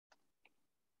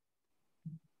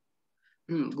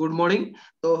Good morning.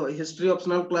 तो history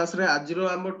optional class रे आज रो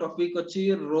हम टॉपिक अछि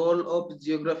role of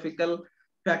geographical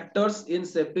factors in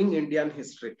shaping Indian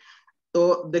history. तो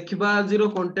देखिबा आज रो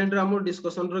कंटेंट रे हम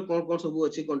डिस्कशन रे कोन कोन सब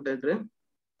अछि कंटेंट रे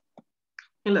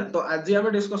हैला। तो आज हम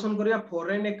डिस्कशन करिया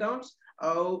फॉरेन अकाउंट्स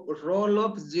और role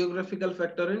of geographical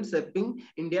factor in shaping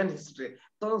Indian history.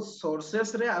 तो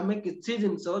सोर्सेस रे हमें किछि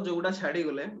जिंस जोगुडा छाडी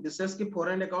गले विशेष कि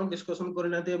फॉरेन अकाउंट डिस्कशन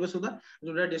करना एबे सुदा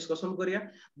जोडा डिस्कशन करिया।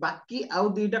 बाकी आउ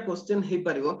दुईटा क्वेश्चन हे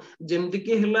परिवो जेमति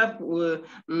कि हैला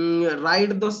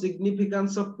right the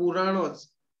significance of Puranas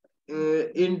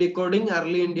in decoding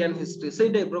early Indian history से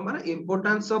टाइप रो माने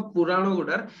इंपोर्टेंस ऑफ पुराण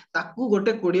गुडार ताकू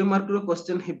गोटे 20 मार्क रो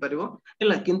क्वेश्चन हे परिवो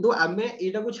हैला। किंतु आमे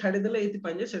एटा को छाडी देले एति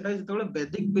पय जे सेटा जतबेले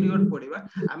वैदिक पीरियड पढिबा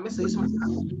आमे सेही समय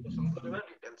डिस्कशन करबा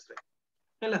डिटेल्स रे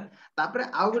हैला। तापरे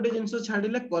आउ गोटे जिंस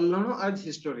छाडिले कल्हण आज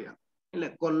हिस्टोरियन हैला।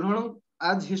 कल्हण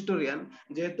आज हिस्टोरियन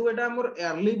जेतु एटा हमर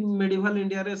अर्ली मेडिवल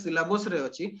इंडिया रे सिलेबस रे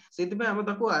अछि सेति पे हम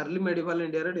ताको अर्ली मेडिवल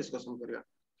इंडिया रे डिस्कशन करिया।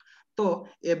 तो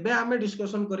एबे हमें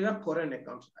डिस्कशन करिया फॉरेन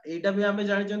अकाउंट्स। एटा भी हमें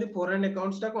जानि जंदी फॉरेन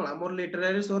अकाउंट्स ता कोन हमर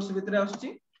लिटरेरी सोर्स भितरे आछि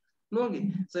नो कि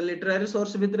से लिटरेरी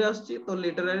सोर्स भितरे आछि। तो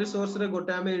लिटरेरी सोर्स रे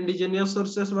गोटे हमें इंडिजिनियस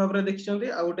सोर्सेस भाबरे देखिसंदी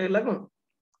आ गोटे हला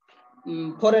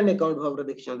कोन फॉरेन अकाउंट भाबरे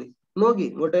देखिसंदी नो कि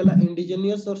गोटे हला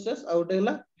इंडिजिनियस सोर्सेस आ गोटे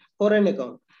हला फॉरेन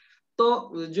अकाउंट।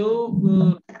 तो जो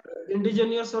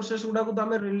इंडिजिनियस सोर्सेस गुडा को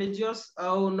हमें रिलीजियस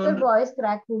आ नॉन वॉइस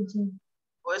क्रैक होची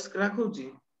वॉइस क्रैक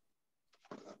होची।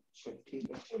 अच्छा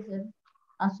ठीक है सर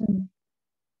आसन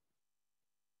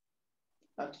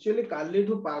एक्चुअली काली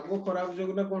ठु पागो खराब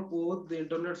जोगना कोन बहुत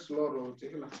इंटरनेट स्लो रहउची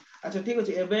हैला। अच्छा ठीक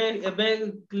अछि एबे एबे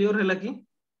क्लियर हैला कि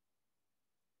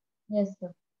यस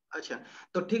सर। अच्छा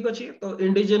तो ठीक अछि। तो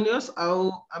इंडिजिनियस आउ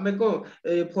हमें को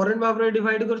फॉरेन भाबरे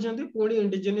डिवाइड करछंती पुणी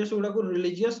इंडिजिनियस गुडा को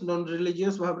रिलीजियस नॉन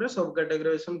रिलीजियस भाबरे सब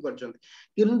कैटेगराइजेशन करछंती।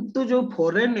 किंतु जो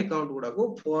फॉरेन अकाउंट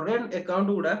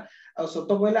गुडा आ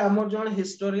सतो पहिले हमर जण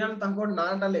हिस्टोरियन तांको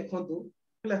नाटा लेखंतु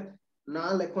हैला।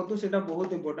 ना लेखंतु सेटा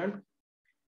बहुत इंपोर्टेंट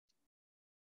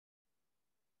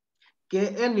के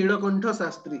ए नीलकंठ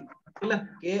शास्त्री हैला।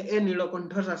 के ए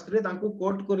नीलकंठ शास्त्री तांको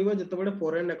कोट करिवे जतबेले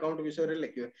फॉरेन अकाउंट विषय रे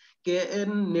लेखिवे। के ए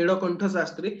नीलकंठ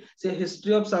शास्त्री से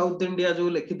हिस्ट्री ऑफ साउथ इंडिया जो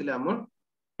लेखिथिले हमर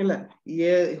हैला।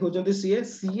 ये होजंती सीए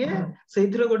सीए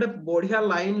सेइथिरे गोटे बढ़िया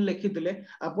लाइन लेखिथिले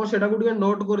आपन सेटा को ଟିକେ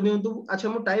नोट कर दियंतु। अच्छा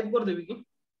मु टाइप कर देबी कि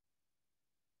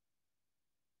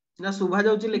ना सुभा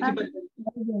जाउची लेखि पाइ।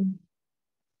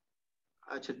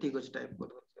 अच्छा ठीक अछि टाइप कर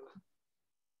दो।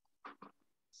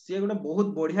 से गोटे बहुत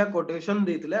बढ़िया कोटेशन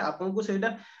देइथिले आपन को सेटा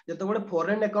जतबेले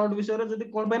फॉरेन अकाउंट विषय रे जदी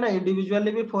कोन पे ना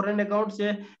इंडिविजुअली भी फॉरेन अकाउंट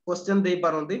से क्वेश्चन दे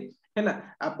पारंती हैला।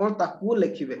 आपन ताकू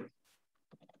लेखिबे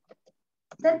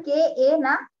सर के ए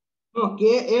ना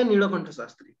के ए Neelkanth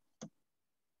Shastri.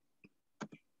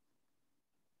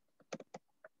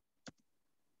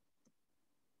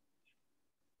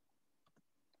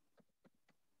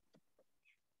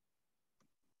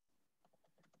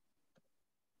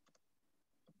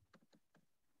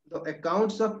 The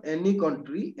accounts of any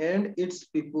country and its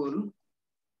people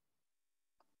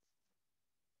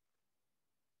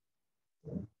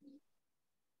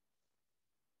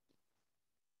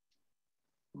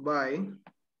by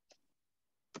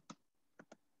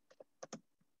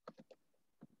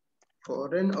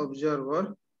foreign observer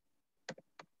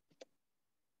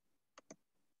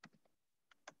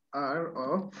are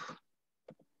of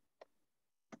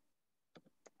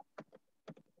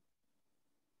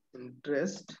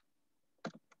interest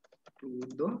to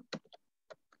the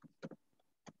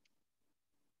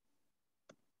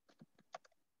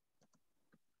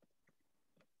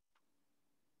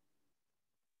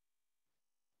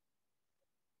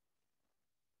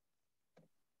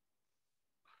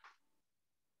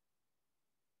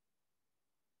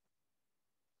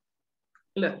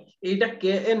एटा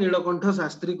के ए नीलकंठ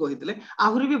शास्त्री कहितले।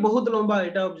 आहुरी भी बहुत लंबा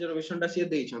एटा ऑब्जर्वेशन ता से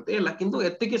देइछन्ते हैला। किंतु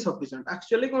एते के सफिशिएंट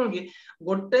एक्चुअली कोन कि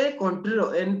गोटे country row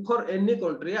N for any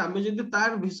country आमे जदी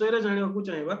तार विषय रे जानिबा को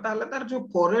चाहेबा ताले तार जो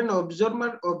फॉरेन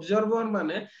ऑब्जर्वर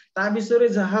माने ता विषय रे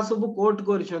जहा सब कोट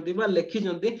करिसंती बा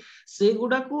लेखिसंती से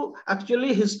गुडा को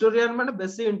एक्चुअली हिस्टोरियन माने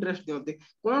बेसी इंटरेस्ट दियंती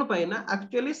कोन पाई ना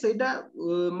एक्चुअली सेटा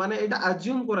माने एटा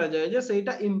अज्यूम करा जाय जे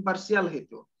सेटा इम्पार्शियल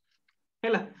हेतो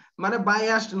हैला। माने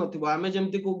बायस्ड नथिबो आमे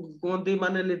जेमति को कोंती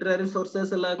माने लिटरेरी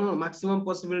सोर्सेस ला को मैक्सिमम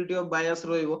पॉसिबिलिटी ऑफ बायस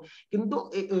रहइबो। किंतु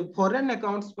फॉरेन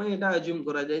अकाउंट्स पे एटा अज्यूम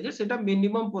करा जाय जे सेटा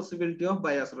मिनिमम पॉसिबिलिटी ऑफ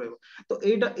बायस रहइबो। तो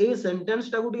एटा ए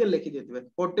सेंटेंस टा को ଟିକେ लेखि देथिबे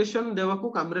कोटेशन देवा को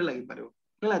काम रे लागि पारिबो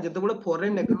हैला। जतबेले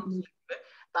फॉरेन अकाउंट्स लिखबे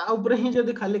ता ऊपर ही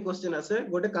जदी खाली क्वेश्चन आसे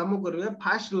गोटे काम करबे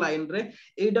फर्स्ट लाइन रे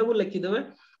एटा को लेखि देबे।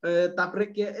 तापरे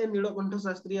के ए नीलकंठ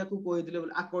शास्त्री या को कहिथिले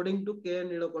बोले अकॉर्डिंग टू के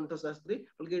नीलकंठ शास्त्री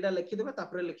बोल एटा लेखि देबे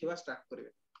तापरे लिखिबा स्टार्ट करबे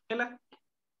हैला।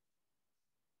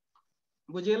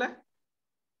 बुझियला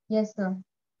यस सर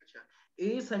अच्छा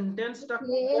ए सेंटेंस टा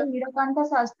ये नीलकंठ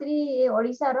शास्त्री ये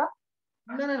ओडिसा रो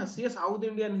ना ना ना सी साउथ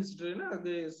इंडियन हिस्ट्री ना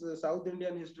साउथ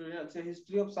इंडियन हिस्ट्री ना से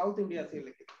हिस्ट्री ऑफ साउथ इंडिया से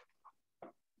लिखे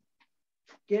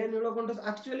के नीलकंठ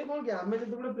एक्चुअली कोन के हमें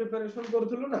जब प्रिपरेशन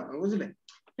करथुलु ना बुझले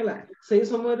हैला सेही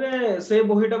समय रे से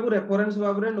बहिटा को रेफरेंस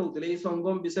भाबरे नउतले ई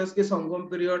संगम विशेष के संगम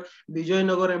पीरियड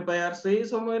विजयनगर एम्पायर सेही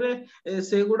समय रे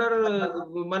से गुडार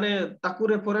माने ताकू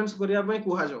रेफरेंस करिया पय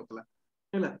कुहा जाउतला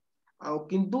हैला आउ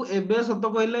किंतु एबे सत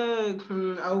कहले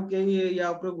आउ के या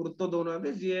ऊपर गुरुत्व दउना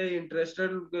जे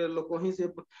इंटरेस्टेड लोक ही से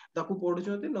ताकू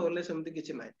पढुछंती नले सेमति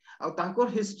किछि नाही आउ तांको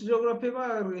हिस्टोग्राफी बा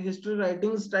हिस्ट्री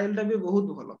राइटिंग स्टाइल टा भी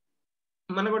बहुत भलो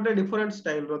माने गोटे डिफरेंट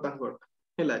स्टाइल रो तांको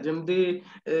हैला जेमति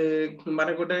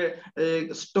माने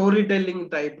गोटे स्टोरी टेलिंग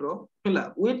टाइप रो हैला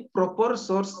विथ प्रॉपर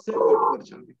सोर्स से कोट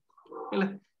करछंती हैला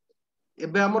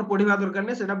एबे हमर पढिबा दरकार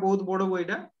नै सेटा बहुत बड़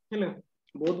बइटा हैला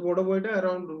बहुत बड़ बइटा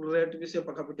अराउंड रेट भी से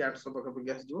पका पकी 800 पका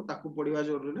पकी आस जिवो ताकू पढिबा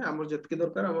जरूरी नै हमर जतके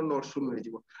दरकार हमर नोट्स रु मिल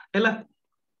जिवो हैला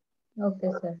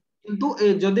ओके सर किंतु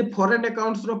जदि फॉरेन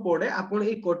अकाउंट्स रो पढे आपण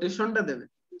ए कोटेशन टा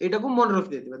देबे एटा को मन रख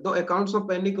देथिबे the accounts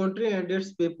of any country and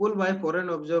it's people bye foreign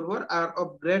observer are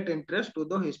of great interest to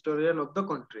the historian of the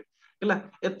country हैला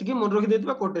एतकी मन रख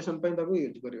देथिबा कोटेशन पय ताको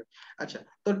यूज करियो अच्छा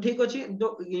तो ठीक अछि जो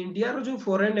इंडिया रो जो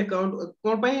फॉरेन अकाउंट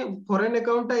कोन पय फॉरेन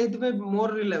अकाउंट ता एथिबे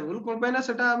मोर रिलायबल कोन पय ना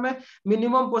सेटा हमें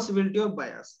मिनिमम पॉसिबिलिटी ऑफ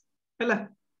बायस हैला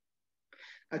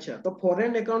अच्छा तो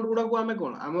फॉरेन अकाउंट गुडा को हमें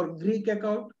कोन हमर ग्रीक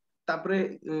अकाउंट तापरे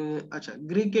अच्छा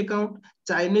Greek account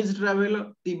Chinese travel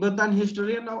Tibetan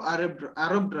historian और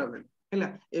अरब ट्रैवल हैला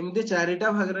एमती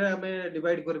चारिटा भाग रे हमें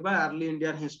डिवाइड करबा अर्ली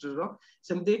इंडियन हिस्ट्री रो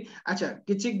सेमती अच्छा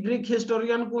किछि ग्रीक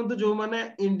हिस्टोरियन कोंतु जो माने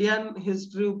इंडियन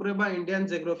हिस्ट्री ऊपर बा इंडियन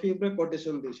जियोग्राफी ऊपर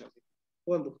कोटेशन दैछथि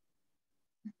कोंतु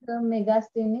तो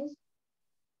मेगास्थेनिस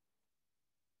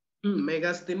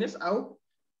मेगास्थेनिस आउ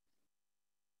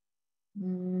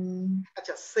हम्म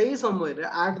अच्छा सही समय रे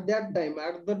at that time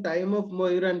at the time of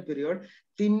Mayuran period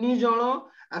तीन जण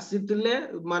आसीतिले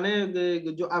माने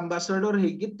जो एम्बेसडर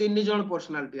हेकी तीन जण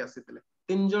पर्सनालिटी आसीतिले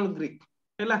तीन जण ग्रीक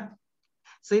हैला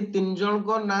से तीन जण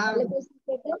को ना पहले क्वेश्चन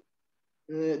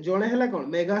केते जणे हैला कोन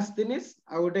मेगास्थेनिस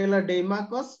आ गोटे हैला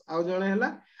डेमाकस आ जणे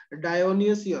हैला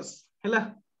डायोनिसियस हैला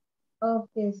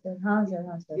ओके सर हाँ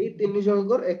सर ए तीन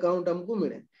जणकर अकाउंट हमको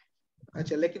मिले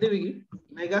अच्छा लिखि देबी कि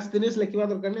मेगास्थेनिस लिखिबा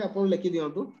दरकार नै आपण लिखि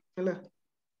दियंतु हैला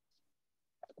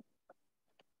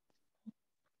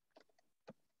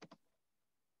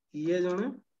ये जणे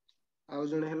आ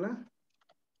जणे हैला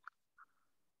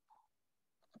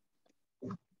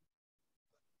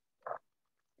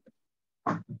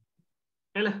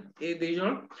हैला ए दे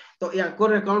जण तो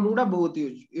याकर अकाउंट गुडा बहुत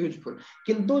यूजफुल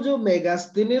किंतु जो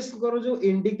मेगास्थेनिस कर जो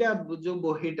इंडिका जो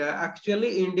बहिटा एक्चुअली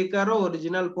इंडिका रो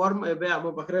ओरिजिनल फॉर्म एबे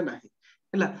हम पखरे नाही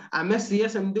हैला आमे सीए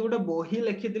सेमती गोटे बही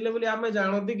लिखितिले बोली आमे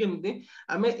जानती केमती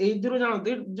आमे एइथिरो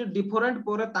जानती जो डिफरेंट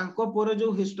पोरे तांको पोरे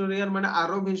जो हिस्टोरियन माने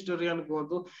अरब हिस्टोरियन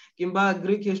कोंतु किंबा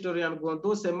ग्रीक हिस्टोरियन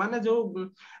कोंतु से माने जो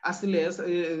आसिले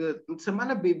से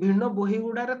माने विभिन्न बही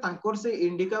गुडारे तांकोर से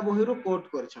इंडिका बही रो कोट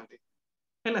करछंती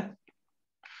हैला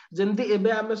जेमती एबे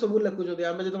आमे सब लेखुछोदी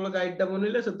आमे जतबे गाइड टा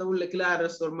बनिले सेतबे लेखिले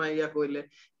आरएस शर्मा या कहले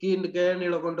कि के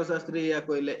नीलकंठ शास्त्री या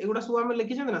कहले एगुडा सब आमे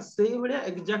लिखिछन ना सेही बडिया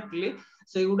एग्जैक्टली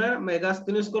सेगुडा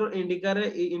मेगास्थेनिस को इंडिका रे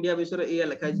इंडिया विषय रे या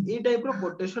लिखा ए टाइप रो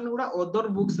कोटेशन गुडा अदर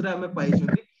बुक्स रे आमे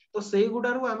पाइछोदी तो सेही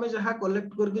गुडारू आमे जहा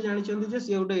कलेक्ट करके जानि छथि जे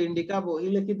से गोटे इंडिका बही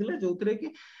लिखिथिले जोथरे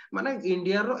कि माने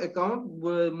इंडिया रो अकाउंट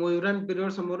मयूरन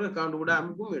पीरियड समय रो अकाउंट गुडा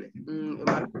हमकु मिले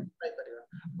माने पाइ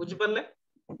परिबा बुझि परले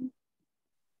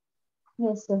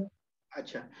यस सर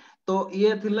अच्छा तो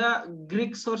ये थिला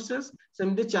ग्रीक सोर्सेस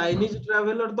सेमती चाइनीज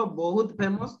ट्रैवलर तो बहुत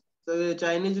फेमस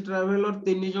चाइनीज ट्रैवलर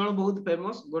तीन जण बहुत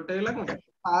फेमस गोटे हला कोन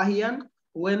फाहियान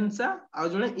वेन्सा आ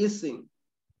जणे इसिंग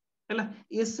हैला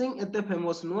इसिंग एते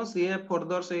फेमस नो सी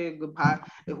फर्दर से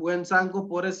हुएनसांग को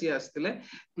पोरे सी आस्तिले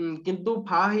किंतु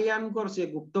फाहियान को से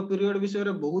गुप्त पीरियड विषय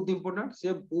रे बहुत इंपोर्टेंट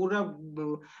से पूरा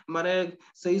माने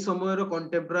सही समय रो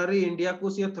कंटेम्पररी इंडिया को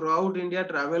से थ्रू आउट इंडिया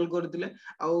ट्रैवल करथिले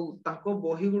आ ताको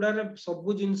बही गुडा रे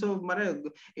सब जिंस माने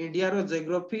इंडिया रो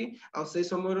जियोग्राफी आ सही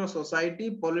समय रो सोसाइटी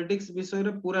पॉलिटिक्स विषय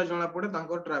रे पूरा जणा पड़े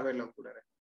ताको ट्रैवल गुडा रे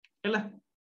हैला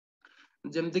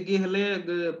जेमति कि हेले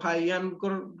फाइयान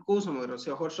को समय रो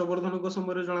से हर्षवर्धन को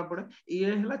समय रो जणा पड़े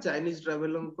ये हेला चाइनीज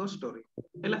ट्रैवलर को स्टोरी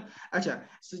हैला अच्छा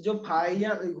से जो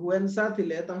फाइया हुएनसा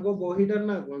थिले ताको बहिटर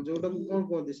ना कोन जोटा कोन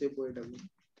कोन से बहिटा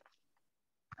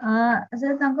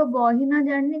सर तांको बही ना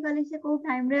जाननी खाली से को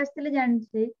टाइम रे आस्तिले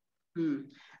जानते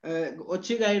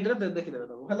अच्छी गाइड रे देखि देबे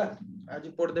ताको हला आज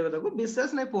पढ़ देबे ताको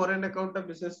विशेष नै फॉरेन अकाउंट ता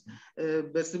विशेष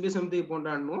बेसी भी सेमती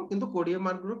इंपोर्टेंट नो किंतु 20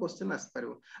 मार्क रो क्वेश्चन आस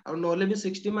परबो आ नोले भी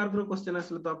 60 मार्क रो क्वेश्चन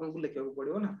आसले तो आपन को लिखे को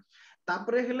पड़िबो ना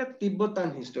तापरे हेले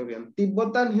तिब्बतान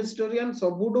हिस्टोरियन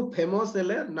सबुटु फेमस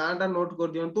हेले नाटा नोट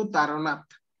कर दियंतु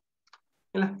तारनाथ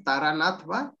हेला तारानाथ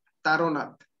बा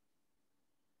तारनाथ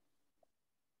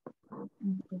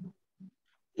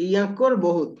याकर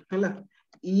बहुत हेला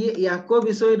ये याको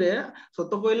विषय रे सत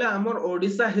कहले हमर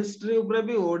ओडिसा हिस्ट्री ऊपर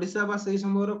भी ओडिसा बा सही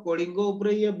समय रो कलिंग ऊपर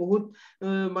ये बहुत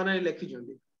माने लिखि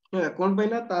जंदी हेला कोन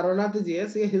पहिना तारनाथ जी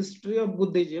से हिस्ट्री ऑफ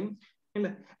बुद्धिज्म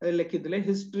हेला लिखि दिले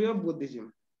हिस्ट्री ऑफ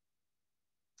बुद्धिज्म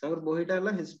और बहिटा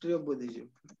हला history of Buddhism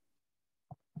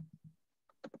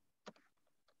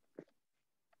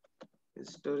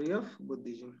history of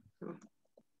Buddhism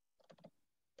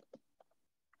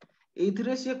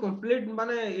एथिरे से कंप्लीट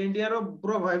माने इंडिया रो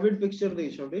पूरा वाइविड पिक्चर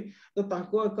देइछोंती तो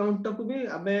ताको अकाउंट टाको भी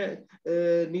आबे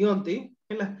नियंती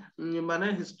हैला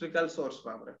माने हिस्टोरिकल सोर्स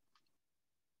पावरे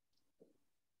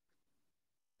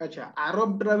अच्छा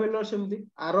अरब ट्रैवलर सेमती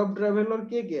अरब ट्रैवलर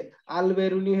के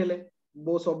अल-बेरूनी हेले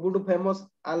बो सबुटु फेमस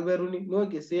अल-बेरूनी नो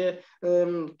कि से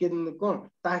कोन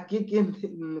ताकी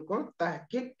कोन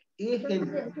ताकी ए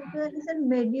सर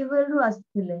मेडिवल रु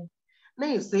आस्थिले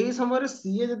नहीं सही समय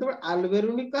सीए जब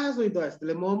अल-बेरूनी कहा सहित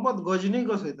आस्थिले मोहम्मद गजनी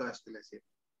को सहित आस्थिले से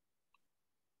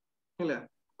हेला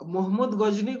मोहम्मद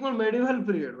गजनी कोन मेडिवल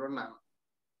पीरियड रो नाम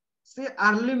से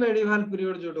अर्ली मेडिवल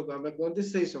पीरियड जोटो को हमें कोनती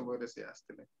सही समय रे से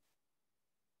आस्थिले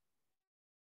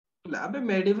अबे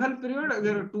मेडिवल पीरियड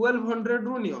अगर 1200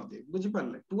 रु नियते बुझि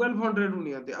पारले 1200 रु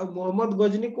नियते आ मोहम्मद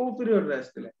गजनी को पीरियड रे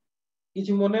आस्थिले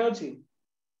किछि मने अछि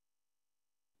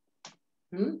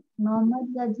मोहम्मद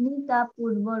गजनी ता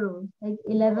पूर्वरो लाइक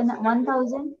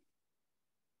 1000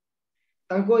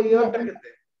 ताको ईयर टा केते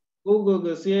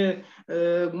को से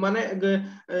माने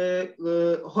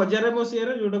 1000 मसिया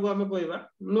रे जोटा को हमें कहबा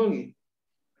नो कि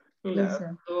होला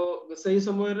तो सही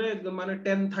समय रे माने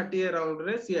 1030 अराउंड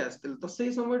रे सी आस्तिल तो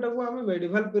सही समय टा को हमें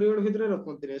मेडिवल पीरियड भितरे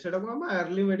रखंती रे सेटा को हम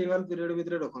अर्ली मेडिवल पीरियड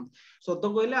भितरे रखंती सतो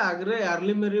कहले आगरे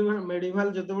अर्ली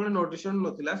मेडिवल जते बेले नोटिशन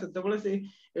नथिला सेते बेले से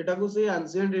एटा को से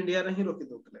एंशिएंट इंडिया रे ही रखि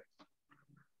दोतले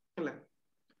होला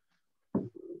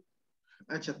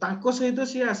अच्छा ताको सहित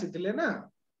सी आसीतिले ना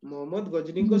मोहम्मद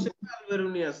गजनी को से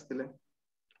अल-बेरूनी आसीतिले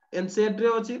एनसीईआरटी रे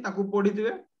अछि ताको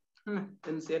पढिथिबे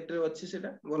एनसीईआरटी रे अछि सेटा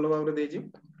भलो भाबरे देछि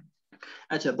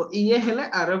अच्छा तो ये हेले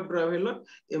अरब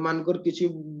ट्रैवलर एमानकर किछि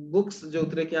बुक्स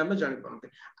जोतरे कि हमें जानि पारते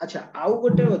अच्छा आउ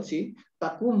गोटे अछि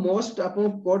ताकू मोस्ट आपन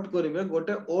कोट करिवे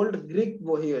गोटे ओल्ड ग्रीक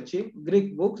बही अछि ग्रीक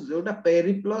बुक्स जोटा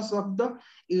पेरिप्लस ऑफ द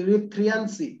इरिथ्रियन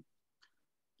सी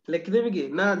लिखि देबी कि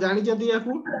ना जानि जदी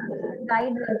याकू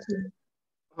गाइड अछि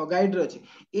हां गाइड रे अछि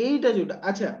एईटा जोटा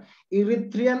अच्छा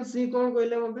इरिथ्रियन सी कोन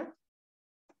कहले मते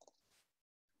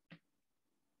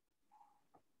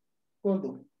कोन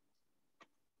दो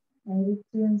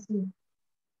एरिथ्रियन सी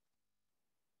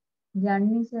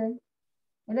जाननी सर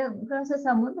एटा कौन सा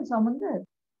समुद्र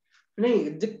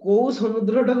नहीं जे को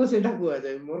समुद्रटा को सेटा कुआ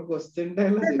जाय मोर क्वेश्चन टा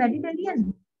हला से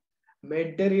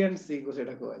मेडिटेरियन सी को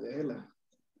सेटा कुआ जाय हला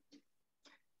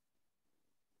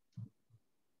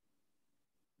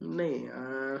नहीं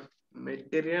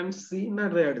मेडिटेरियन सी ना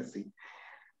रेड सी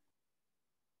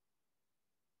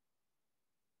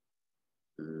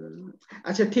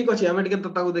अच्छा ठीक अछि हमें टिके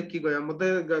ताको देखि गया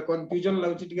मते कंफ्यूजन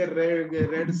लागछि टिके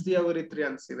रेड सी और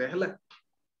इरिथ्रियन सी रे हला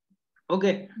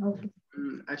ओके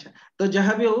अच्छा तो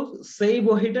जहां भी हो सही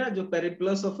बहिटा जो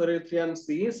पेरिप्लस ऑफ इरिथ्रियन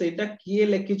सी सेटा किए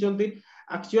लेखि चंती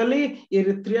एक्चुअली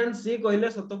इरिथ्रियन सी कहले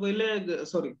सत कहले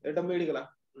सॉरी एटा मिल गेला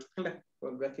हला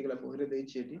देखि गेला बहिरे देइ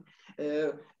छी एटी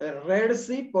रेड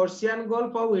सी पर्शियन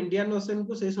गल्फ और इंडियन ओशन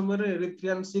को से समय रे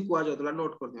इरिथ्रियन सी कुआ जतला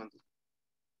नोट कर दियंतु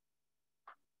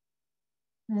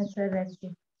सर रेड सी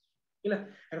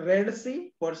रेड सी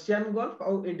पर्शियन गल्फ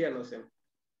और इंडियन ओशन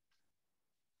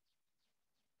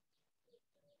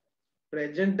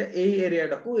प्रेजेंट ए एरिया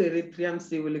टाको एरिथ्रियन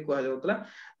सी बोली कहा जाउतला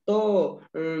तो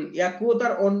याकू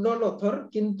तार अननोन ऑथर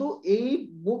किंतु एई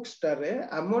बुक्स टारे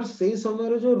हमर सेही समय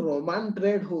रे जो रोमान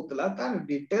ट्रेड होतला तार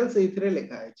डिटेल्स एथिरे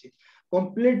लिखा अछि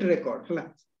कंप्लीट रिकॉर्ड हला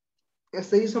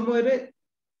सेही समय रे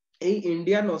एई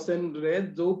इंडियन ओशन रे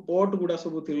जो पोर्ट गुडा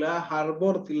सब थिला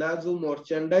हार्बर थिला जो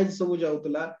मर्चेंडाइज सब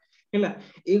जाउतला हला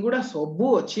एगुडा सब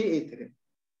अछि एथिरे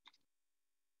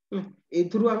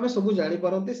एथुरु हमें सब जानि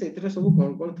परंती सेथिरे सब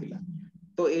कोन कोन थिला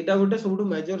तो एटा गोटे सबटु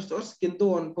मेजर सोर्स किंतु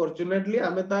अनफॉर्चूनेटली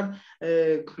हमें तार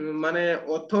माने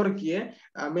ऑथर किए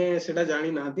हमें सेटा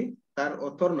जानि नाहती तार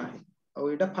ऑथर नाही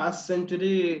और एटा first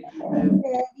century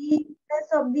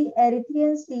Periplus of the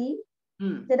Erythraean सी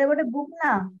सेटा गोटे बुक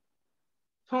ना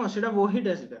हां सेटा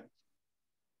बहिटा सेटा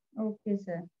ओके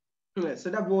सर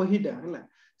सेटा बहिटा हला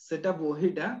सेटा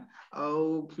बहिटा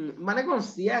माने कोन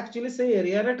सी एक्चुअली से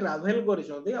एरिया रे ट्रैवल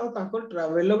करिसोंती आ तांको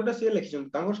ट्रैवल लोगटा से लिखिसोंती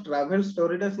तांको ट्रैवल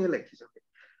स्टोरीटा से लिखिसोंती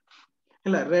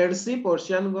ହେଲା रेड सी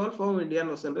पर्शियन गल्फ और इंडियन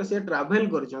ओशन रे से ट्रैवल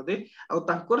करछथि आ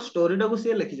तांकर स्टोरी टाको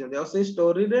से लिखिछथि आ से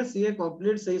स्टोरी रे से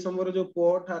कंप्लीट से समय रे जो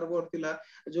पोर्ट हार्बर थिला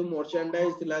जो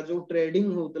मर्चेंडाइज थिला जो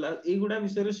ट्रेडिंग होतला ए गुडा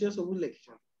विषय रे से सब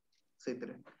लिखिछथि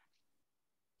सेतरे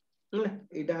ହେଲା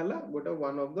एटा हला गोटा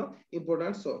one of the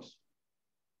important source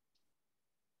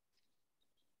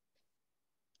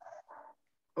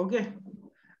okay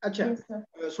अच्छा Yes,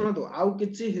 sir. शुणतो आउ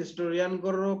किछि हिस्टोरियन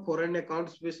करो फॉरेन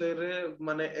अकाउंट्स विषय रे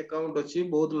माने अकाउंट अछि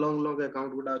बहुत लॉन्ग लॉन्ग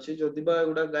अकाउंट गुडा अछि जदि बा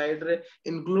गुडा गाइड रे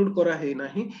इंक्लूड करा हे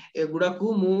नाही एगुडा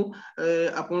को मु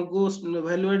आपन को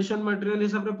वैल्यू एडिशन मटेरियल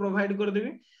हिसाब रे प्रोवाइड कर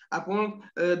देबी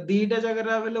आपन दीटा जगह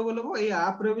रे अवेलेबल हो ए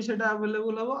ऐप रे भी सेटा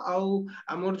अवेलेबल हो आउ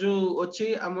हमर जो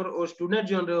अछि हमर स्टूडेंट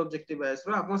जोन रे ऑब्जेक्टिव आइस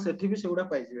रो आपन सेठी भी सेगुडा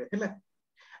पाइ जिवे हैला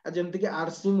जेमति कि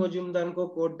आरसी मजुमदार को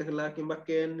कोट हला किबा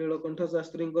के नीलकंठ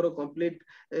शास्त्री को कंप्लीट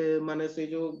माने से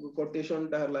जो कोटेशन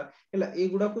टा हला हला ए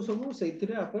गुडा को सब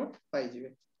सेथिरे आपन पाइ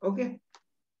जिवे ओके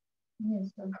Yes,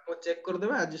 sir. आप चेक कर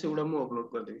देबे आज से गुडा मु अपलोड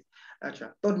कर देबी अच्छा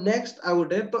तो नेक्स्ट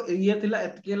आउटे तो ये थिला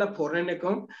एतकेला फॉरेन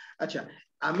अकाउंट अच्छा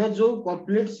आमे जो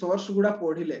कंप्लीट सोर्स गुडा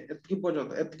पढिले एतकी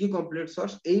पर्यंत एतकी कंप्लीट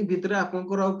सोर्स एई भितरे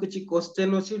आपनकर आ किछि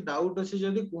क्वेश्चन अछि डाउट अछि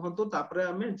जदी कहंतो तापरे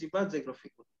आमे जिबा जियोग्राफी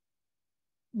को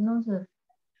No, sir.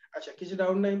 अच्छा किछि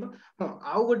डाउट नाही तो हां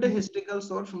आउ गोटे हिस्टोरिकल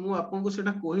सोर्स मु आपन को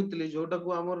सेटा कहितली जोटा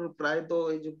को हमर प्राय तो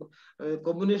ए जो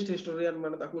कम्युनिस्ट हिस्टोरियन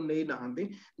माने ताको नै नाहंती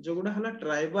जोगुडा हला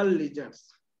ट्राइबल लीजेंड्स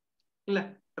हला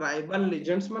ट्राइबल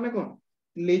लीजेंड्स माने कोन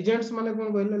लीजेंड्स माने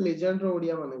कोन कहले लीजेंड रो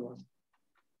ओडिया माने कोन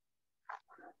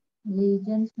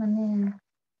Legends माने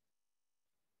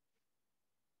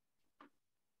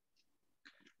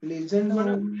लीजेंड तो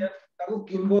माने ओडिया ताको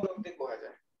किंबदंती कहा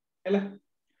जाय हला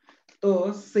तो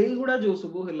सेई गुडा जो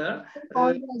सब हला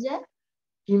कौन हो जाए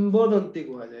किंबदंती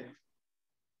कहा जाय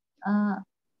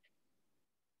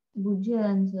बुझे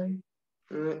आंसर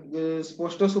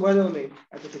स्पष्ट सुबा जाउ नै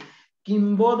अच्छा ठीक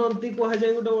किंबदंती कहा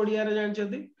जाय गोटे ओडिया रे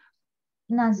जानछथि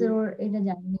ना सर एटा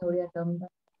जानि ओडिया टर्म ता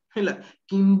ହେଲା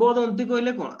କିମ୍ବଦନ୍ତୀ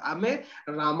କହିଲେ କଣ ଆମେ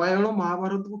ରାମାୟଣ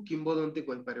ମହାଭାରତ କୁ କିମ୍ବଦନ୍ତୀ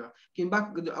କହିପାରିବା କିମ୍ବା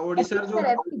ଓଡିଶାର एपिक ଯୋଉ सर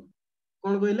एपिक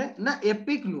କଣ କହିଲେ ନା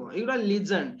ଏପିକ ନୁହଁ ଏଇଗୁଡା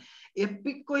ଲିଜେଣ୍ଡ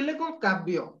ଏପିକ କହିଲେ କଣ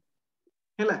କାବ୍ୟ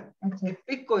ହେଲା अच्छा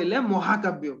ଏପିକ କହିଲେ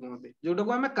ମହାକାବ୍ୟ କୁହନ୍ତି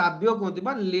ଯୋଉଟାକୁ ଆମେ କାବ୍ୟ କୁହନ୍ତି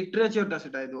ବା ଲିଟରେଚର ଟା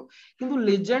ସେଟା ହେଇଥିବ କିନ୍ତୁ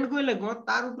ଲିଜେଣ୍ଡ କହିଲେ କଣ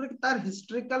ତାର ଉପରେ ତାର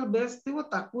ହିଷ୍ଟ୍ରିକାଲ ବେସ ଥିବ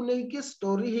ତାକୁ ନେଇକି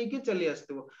ଷ୍ଟୋରି ହେଇକି ଚାଲି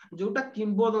ଆସିଥିବ ଯୋଉଟା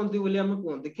କିମ୍ବଦନ୍ତୀ ବୋଲି ଆମେ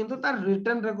କୁହନ୍ତି କିନ୍ତୁ ତାର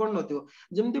ରିଟର୍ନ ରେକର୍ଡ ନଥିବ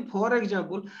ଯେମିତି ଫର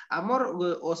ଏକ୍ସାମ୍ପଲ ଆମର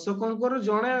ଅଶୋକଙ୍କର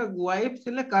ଜଣେ ୱାଇଫ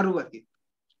ଥିଲେ କାରୁବାକି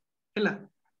ହେଲା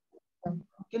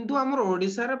କିନ୍ତୁ ଆମର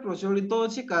ଓଡିଶାରେ ପ୍ରଚଳିତ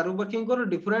ଅଛି କାରୁବାକିଙ୍କର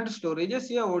ଡିଫରେଣ୍ଟ ଷ୍ଟୋରି ଯେ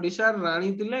ସିଏ ଓଡିଶାର ରାଣୀ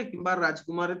ଥିଲେ କିମ୍ବା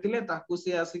ରାଜକୁମାରୀ ଥିଲେ ତାକୁ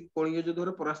ସିଏ ଆସିକି କଳିଙ୍ଗ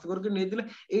ଯୁଦ୍ଧରେ ପରାସ୍ତ କରିକି ନେଇଥିଲେ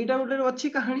ଏଇଟା ଗୋଟେ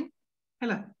ଅଛି କାହାଣୀ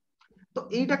ହେଲା ତ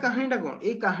ଏଇଟା କାହାଣୀଟା କଣ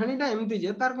ଏଇ କାହାଣୀଟା ଏମିତି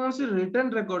ଯେ ତାର କୌଣସି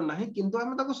ରିଟର୍ନ ରେକର୍ଡ ନାହିଁ କିନ୍ତୁ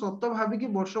ଆମେ ତାକୁ ସତ ଭାବିକି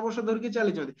ବର୍ଷ ବର୍ଷ ଧରିକି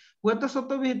ଚାଲିଛନ୍ତି ହୁଏତ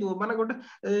ସତ ବି ହେଇଥିବ ମାନେ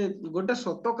ଗୋଟେ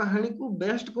ସତ କାହାଣୀକୁ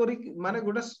ବେଷ୍ଟ କରିକି ମାନେ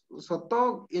ଗୋଟେ ସତ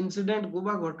ଇନସିଡେଣ୍ଟ କୁ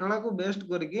ବା ଘଟଣାକୁ ବେଷ୍ଟ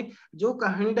କରିକି ଯୋଉ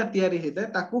କାହାଣୀଟା ତିଆରି ହେଇଥାଏ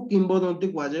ତାକୁ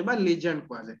କିମ୍ବଦନ୍ତୀ କୁହାଯାଏ ବା ଲିଜେଣ୍ଡ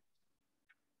କୁହାଯାଏ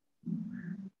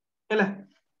ହେଲା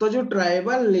ତ ଯୋଉ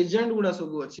ଟ୍ରାଇବାଲ ଲେଜେଣ୍ଡ ଗୁଡା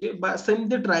ସବୁ ଅଛି ବା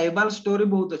ସେମିତି ଟ୍ରାଇବାଲ ଷ୍ଟୋରି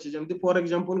ବହୁତ ଅଛି ଯେମିତି ଫର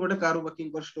ଏକ୍ସାମ୍ପଲ ଗୋଟେ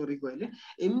କାରୁବାକିଙ୍କର ଷ୍ଟୋରି କହିଲେ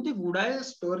ଏମିତି ଗୁଡାଏ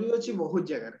ଷ୍ଟୋରି ଅଛି ବହୁତ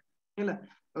ଜାଗାରେ ହେଲା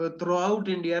ଥ୍ରୁ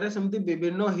ଆଉଟ ଇଣ୍ଡିଆରେ ସେମିତି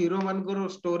ବିଭିନ୍ନ ହିରୋ ମାନଙ୍କର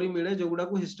ଷ୍ଟୋରି ମିଳେ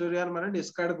ଯୋଉଗୁଡାକୁ ହିଷ୍ଟୋରିଆନ ମାନେ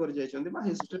ଡିସକାର୍ଡ କରି ଯାଇଛନ୍ତି ବା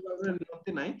ହିଷ୍ଟ୍ରି ଭାବରେ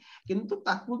ନିଅନ୍ତି ନାହିଁ କିନ୍ତୁ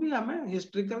ତାକୁ ବି ଆମେ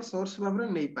ହିଷ୍ଟ୍ରିକାଲ ସୋର୍ସ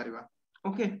ଭାବରେ ନେଇପାରିବା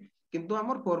ଓକେ କିନ୍ତୁ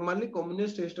ଆମର ଫର୍ମାଲି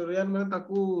କମ୍ୟୁନିଷ୍ଟ ହିଷ୍ଟୋରିଆନ ମାନେ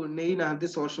ତାକୁ ନେଇ ନାହାନ୍ତି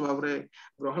ସୋର୍ସ ଭାବରେ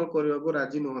ଗ୍ରହଣ କରିବାକୁ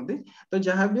ରାଜି ନୁହନ୍ତି ତ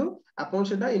ଯାହା ବି ହଉ ଆପଣ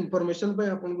ସେଟା ଇନଫରମେସନ ପାଇଁ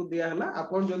ଆପଣଙ୍କୁ ଦିଆ ହେଲା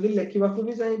ଆପଣ ଯଦି ଲେଖିବାକୁ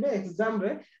ବି ଚାହିଁବେ ଏକ୍ସାମ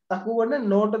ରେ ତାକୁ ଗୋଟେ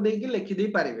ନୋଟ ଦେଇକି ଲେଖିଦେଇ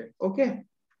ପାରିବେ ଓକେ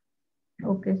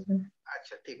ओके सर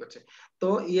ଆଚ୍ଛା ଠିକ ଅଛି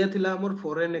ତ ଇଏ ଥିଲା ଆମର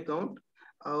ଫରେନ ଆକାଉଣ୍ଟ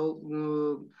ଆଉ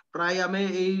ପ୍ରାୟ ଆମେ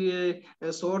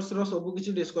ଏଇ ସୋର୍ସ ର ସବୁ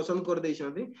କିଛି ଡିସକସନ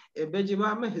କରିଦେଇଛନ୍ତି ଏବେ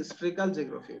ଯିବା ଆମେ ହିଷ୍ଟ୍ରିକାଲ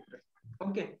ଜିଓଗ୍ରାଫି ଉପରେ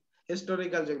ଓକେ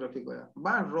ହିଷ୍ଟୋରିକାଲ ଜିଓଗ୍ରାଫି କହିବା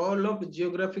ବା roll of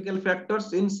geographical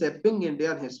factors in ସେପିଂ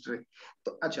Indian history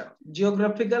ତ ଆଚ୍ଛା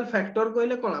ଜିଓଗ୍ରାଫିକାଲ ଫ୍ୟାକ୍ଟର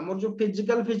କହିଲେ କଣ ଆମର ଯୋଉ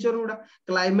ଫିଜିକାଲ ଫିଚର ଗୁଡା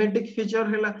କ୍ଲାଇମେଟିକ ଫିଚର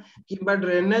ହେଲା କିମ୍ବା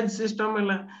ଡ୍ରେନେଜ ସିଷ୍ଟମ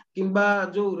ହେଲା କିମ୍ବା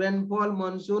ଯୋଉ ରେନଫଲ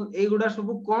ମନସୁନ ଏଇଗୁଡା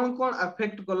ସବୁ କଣ କଣ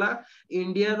ଆଫେକ୍ଟ କଲା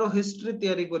ଇଣ୍ଡିଆର ହିଷ୍ଟ୍ରି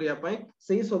ତିଆରି କରିବା ପାଇଁ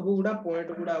ସେଇ ସବୁ ଗୁଡା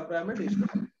ପଏଣ୍ଟ ଗୁଡା ଉପରେ ଆମେ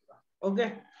ଡିସକସ କରିବା ଓକେ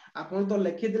ଆପଣ ତ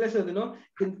ଲେଖିଥିଲେ ସେଦିନ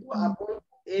କିନ୍ତୁ ଆପଣ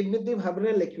ଏମିତି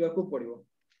ଭାବରେ ଲେଖିବାକୁ ପଡିବ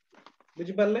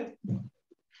ବୁଝିପାରିଲେ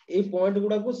ଏଇ ପଏଣ୍ଟ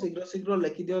ଗୁଡାକୁ ଶୀଘ୍ର ଶୀଘ୍ର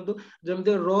ଲେଖି ଦିଅନ୍ତୁ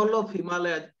ଯେମିତି ରୋଲ ଅଫ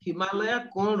ହିମାଲୟ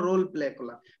କଣ ରୋଲ ପ୍ଲେ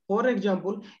କଲା ଫର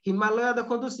ଏକ୍ସାମ୍ପଲ ହିମାଲୟ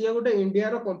ଦେଖନ୍ତୁ ସିଏ ଗୋଟେ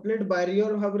ଇଣ୍ଡିଆର କମ୍ପ୍ଲିଟ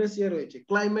ବାରିୟର ଭାବରେ ସିଏ ରହିଛି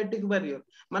କ୍ଲାଇମେଟିକ ବାରିୟର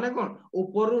ମାନେ କଣ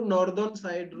ଉପରୁ ନର୍ଦର୍ନ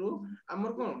ସାଇଡ ରୁ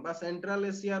ଆମର କଣ ବା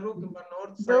ସେଣ୍ଟ୍ରାଲ ଏସିଆ ରୁ କିମ୍ବା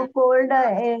ନର୍ଥ जो side cold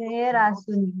air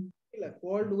आसुनी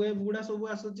cold wave गुडा सब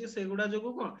आसुची सेगुडा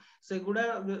जोगु कोन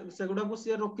सेगुडा को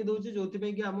से रोकी दउची जोथि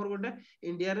पे कि हमर गोटे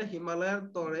इंडिया रे हिमालय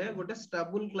तळे गोटे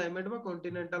स्टेबल क्लाइमेट बा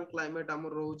कॉन्टिनेंटल क्लाइमेट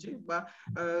हमर रहउची बा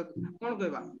कोन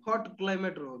कहबा हॉट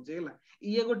क्लाइमेट रहउची हला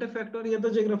ये गोटे फैक्टर ये तो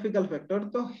जियोग्राफिकल फैक्टर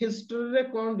तो हिस्ट्री रे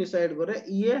कोन डिसाइड करे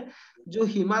ये जो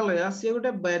हिमालय से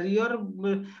गोटे बैरियर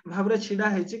भाबरे छिडा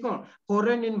हेची कोन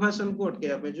फॉरेन इन्वेशन को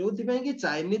अटके पे जोथि पे कि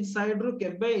चाइनीज साइड रो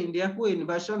केबे इंडिया को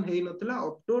इन्वेशन हेई नथला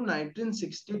अप टू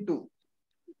 1962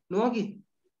 नो कि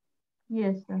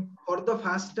yes sir for the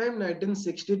first time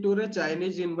 1962 रे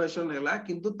चाइनीज इन्वेशन हैला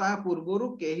किंतु ता पूर्वरु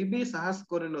केही भी साहस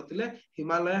करे नथिले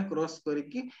हिमालय क्रॉस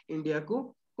करके इंडिया को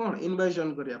कोन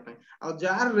इन्वेशन करिया पे आ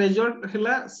जार रिजल्ट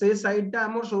हैला से साइड ता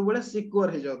हमर सब बेले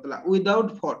सिक्योर हे जाउतला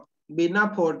विदाउट फोर्ट बिना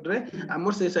फोर्ट रे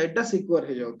हमर से साइड ता सिक्योर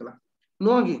हे जाउतला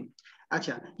नो कि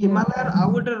अच्छा हिमालय आ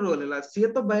गोटे रोल हैला से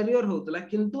तो बैरियर होतला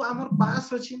किंतु हमर पास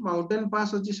अछि माउंटेन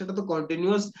पास अछि सेटा तो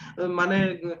कंटीन्यूअस माने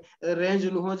रेंज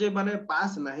नुहो जे माने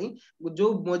पास नाही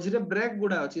जो मझिरे ब्रेक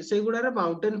गुडा अछि से गुडा रे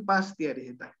माउंटेन पास तयारी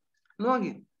हेता नो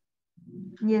कि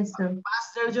यस सर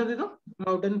पास जानि जदी तो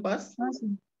माउंटेन पास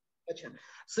अच्छा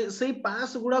से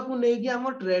पास गुडा को नै कि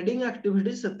हमर ट्रेडिंग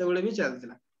एक्टिविटी सेते बेले भी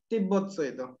चलतिला तिब्बत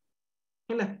सहित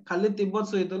हैला खाली तिब्बत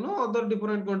सहित नो अदर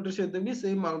डिफरेंट कंट्री सहित भी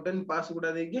से माउंटेन पास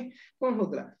गुडा दे कि कोन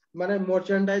होतला माने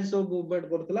मर्चेंडाइज सब मूवमेंट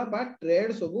करतला बा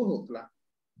ट्रेड सब होतला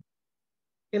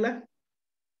हैला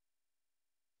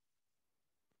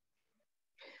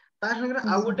ता संगे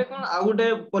आ गोटे कोन आ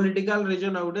गोटे पॉलिटिकल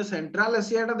रीजन आ गोटे सेंट्रल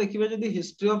एशिया ता देखिबे जदी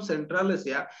हिस्ट्री ऑफ सेंट्रल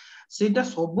एशिया सीटा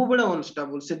सबु बडे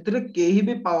अनस्टेबल सेतरे केही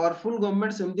भी पावरफुल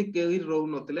गवर्नमेंट सेमती केही रहउ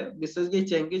नथिले विशेष के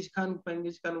चेंगिस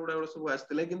खान उडा सब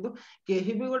आस्थिले किंतु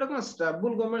केही भी गोटे कोन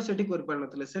स्टेबल गवर्नमेंट सेठी कर पार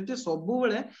नथिले सेठी सबु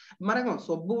बडे माने कोन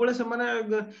सबु बडे से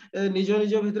माने निज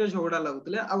निज भितरे झगड़ा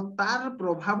लागुतले आ तार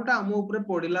प्रभावटा हम ऊपर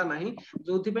पडिला नाही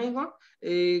जोथि पई कोन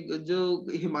ए जो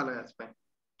हिमालयस पे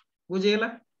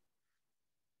बुझियला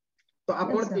तो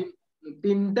आपण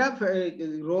तीनटा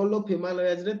रोल ऑफ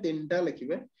हिमालयस रे तीनटा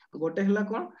लिखिबे गोटे हला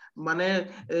कोन माने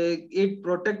it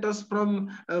protect us from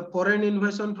foreign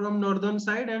इन्वेशन from northern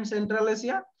side and central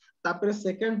Asia तापर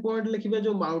सेकंड पॉइंट लिखिबे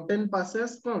जो mountain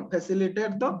passes cone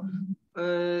facilitate the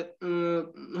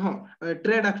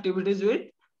trade activities with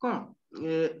cone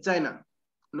China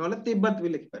नले तिब्बत भी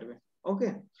लिख परबे ओके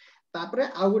तापरे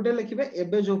आ गोटे लिखिबे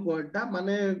एबे जो पॉइंटटा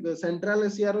माने सेंट्रल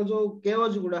एशिया रो जो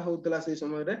केओस गुडा होतला से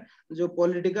समय रे जो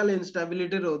पॉलिटिकल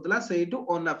इंस्टेबिलिटी रहतला सेइटु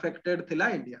अनअफेक्टेड थिला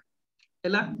इंडिया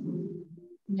हैला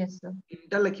yes sir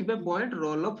इनटा लिखिबे point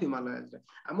role of Himalayas रे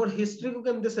हमर हिस्ट्री को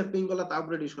केमते सेपिंग गला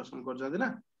तापरे डिस्कशन कर जदी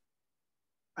ना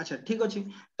अच्छा ठीक अछि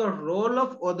तो रोल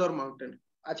ऑफ अदर माउंटेन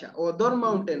अच्छा अदर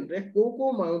माउंटेन रे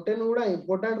को माउंटेन गुडा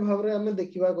इंपोर्टेंट भाबरे हमें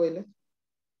देखिबा कहले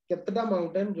केतटा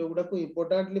माउंटेन जो गुडा को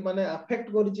इंपोर्टेंटली माने अफेक्ट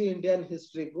करछि इंडियन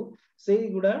हिस्ट्री को सेही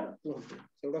गुडा कहते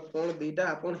सेगुडा कोन दीटा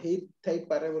आपण हेई थाई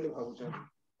पारे बोली भाबुछ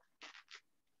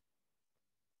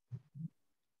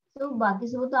तो बाकी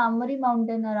सब तो आमरी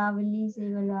माउंटेन अरावली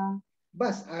से वाला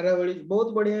बस अरावली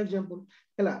बहुत बढ़िया एग्जांपल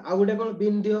हैला आ गुडा कोन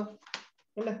विंध्य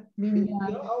हैला विंध्य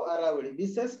आ अरावली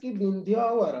विशेष की विंध्य आ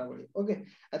अरावली ओके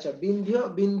अच्छा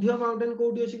विंध्य माउंटेन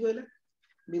कोठी अछि कहले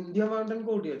विंध्य माउंटेन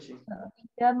कोठी अछि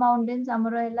विंध्य माउंटेन्स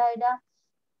हमरो हैला एडा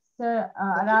सर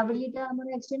अरावली ता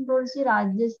हमरो एक्सटेंड करछि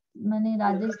माने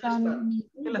राजस्थान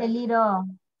दिल्ली रो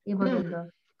ए बदल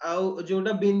आ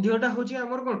जोटा विंध्यटा होछि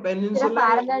हमर कोन peninsular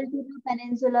parallel to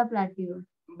peninsular plateau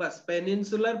बस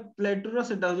पेनिनसुलर प्लेटू रो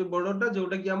सेटा होछि बॉर्डरटा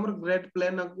जोटा कि हमर ग्रेट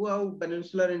प्लेन को आ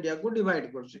पेनिनसुलर इंडिया को डिवाइड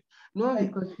करछि नो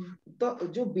तो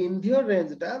जो विंध्य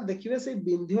रेंजटा देखिबे से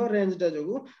विंध्य रेंजटा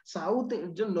जोगु साउथ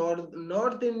जो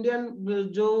नॉर्थ इंडियन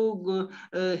जो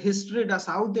हिस्ट्रीटा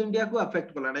साउथ इंडिया को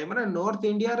अफेक्ट कला नै माने नॉर्थ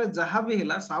इंडिया रे जहां भी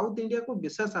हैला साउथ इंडिया को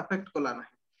विशेष अफेक्ट कला नै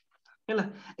हैला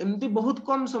एमती बहुत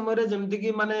कम समय रे जेमति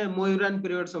कि माने मयूरान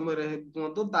पीरियड समय रे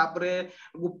तो तापरे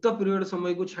गुप्त पीरियड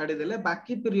समय को छाडी देले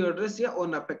बाकी पीरियड रे से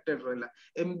अनअफेक्टेड रहला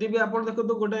एमती भी आपण देखो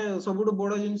तो गोटे सबुडो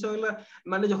बडो जिंस होला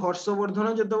माने जो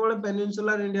हर्षवर्धन जते बेले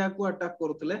पेनिनसुलर इंडिया को अटैक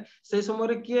करथले से समय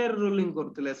रे के रूलिंग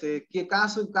करथले से के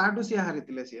काटू से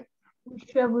हारिथिले से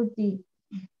पुष्यभूति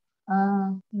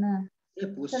ना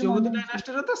ए पुष्यभूति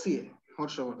डायनास्टी रे तो सी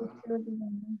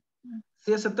हर्षवर्धन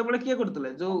से सेते बेले के करथले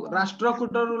जो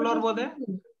राष्ट्रकूट रूलर बोधे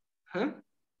हैं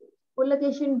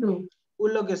पुलकेशिन टू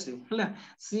पुलकेशी हला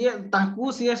सिए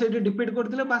ताकू सिए सेठी डिफीट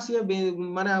करथिले बा सिए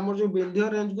माने हमर जो विंध्य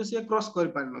रेंज को सिए क्रॉस कर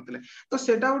पार नथिले तो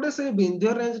सेटा उडे से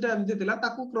विंध्य रेंज टा एमति थिला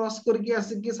ताकू क्रॉस करके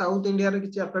आसी कि साउथ इंडिया रे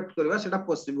किछ अफेक्ट करबा सेटा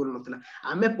पॉसिबल नथिला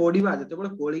आमे पढिबा जते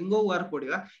बेले कलिंग वार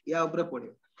पढिबा या ऊपर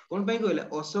पढिबा कोन पई कहले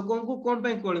अशोक को कोन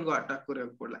पई कलिंग अटैक करया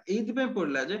पड़ला एथि पई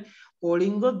पड़ला जे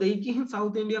कलिंग देकी ही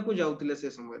साउथ इंडिया को जाउतिले से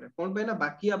समय रे कोन पई ना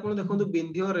बाकी आपण देखंतु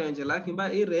विंध्य रेंज हला किबा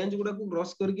ए रेंज गुडा को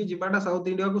क्रॉस करके जिबाटा साउथ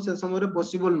इंडिया को से समय रे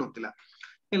पॉसिबल नथिला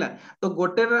हैला तो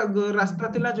गोटे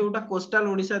रास्ता थिला जोटा कोस्टल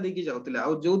ओडिसा देकी जाउतिला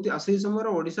आ जो आसी समय रे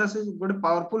ओडिसा से गोटे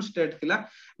पावरफुल स्टेट थिला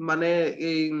माने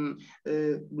ए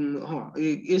हां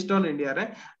ईस्टर्न इंडिया रे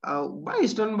बा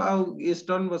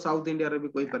ईस्टर्न साउथ इंडिया रे भी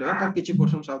कोई परबा तार किछि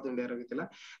परसेंट साउथ इंडिया रे थिला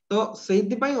तो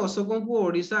सेति पई अशोक को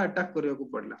ओडिसा अटैक करिया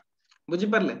को पड़ला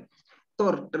बुझी परले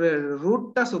तो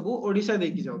रूट टा सब ओडिसा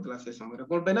देकी जाउतला से समय रे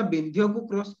कोन पे ना विंध्य को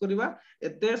क्रॉस करबा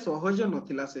एते सहज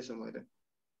नथिला से समय रे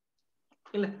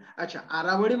अच्छा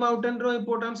अरावली माउंटेन रो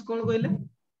इंपोर्टेंस कोन कहले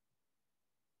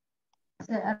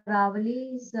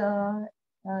अरावली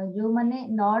जो माने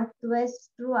नॉर्थ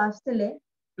वेस्ट रु आस्तले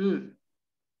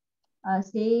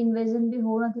से इन्वेजन भी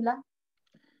हो नथिला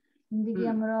हिंदी की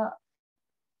हमरो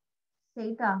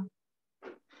सेटा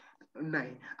नहीं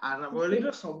अरावली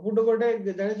रो सबुट गोटे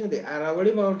जानि छथि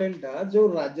अरावली माउंटेन टा जो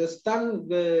राजस्थान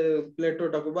प्लेटो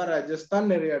टा को बा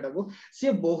राजस्थान एरिया टा को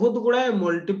से बहुत गुडा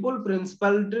मल्टीपल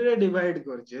प्रिंसिपलिटी रे डिवाइड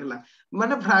करछि हला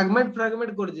माने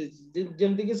फ्रैगमेंट करछि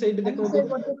जेमति कि सेठी देखो से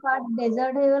गोटे पार्ट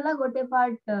डेजर्ट हे वाला गोटे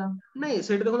पार्ट नहीं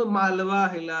सेठी देखो मालवा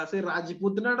हैला से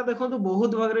राजपूतना टा देखो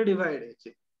बहुत भाग रे डिवाइड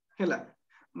हेछि हैला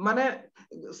माने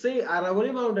से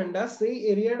अरावली माउंटेन टा से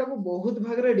एरिया टा को बहुत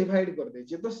भाग रे डिवाइड कर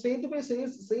देछि तो सेति पे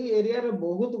से एरिया रे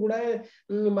बहुत गुडाए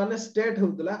माने स्टेट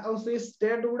होतला आ से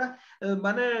स्टेट गुडा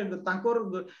माने ताकोर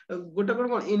गोटे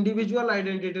कोन इंडिविजुअल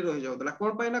आइडेंटिटी रहि जाउतला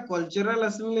कोन पाइना कल्चरल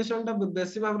असिमिलेशन टा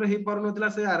बेसी भाग रे हे पर नथला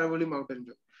से अरावली माउंटेन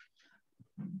जो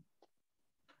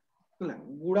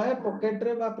गुडाए पॉकेट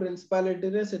रे बा प्रिंसिपालिटी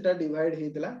रे सेटा डिवाइड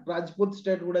हेतला राजपूत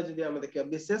स्टेट गुडा जदी हम देखिया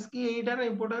विशेष की एटा रे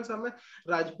इंपोर्टेंस हमें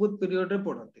राजपूत पीरियड रे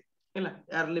पढते हैला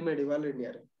अर्ली मेडिवल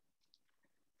इंडिया रे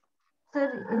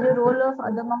सर जो रोल ऑफ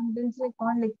अदर माउंटेन्स रे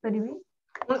कोन लिख परिबी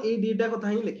तो ए दीटा कथा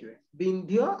ही लिखिबे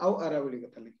विंध्य आ अरावली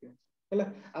कथा लिखिबे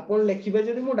हैला आपण लिखिबे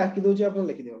जदी मु डाकी दोची आपण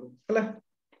लिखि दियो हैला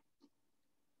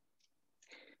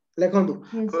लेखंतु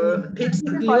ठीक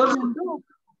से क्लियर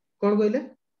कोन कहले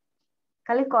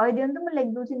खाली कहि दियंतु मु लिख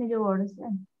दोची निज वर्ड से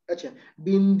अच्छा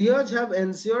विंध्यज have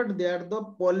ensured that the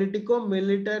politico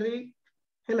military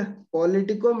हैला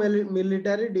politico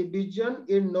military division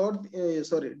in north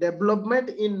development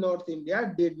in north India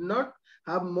did not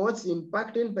have much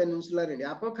impact in peninsular India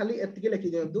आपण खाली एतके लिखि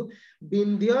दियंतु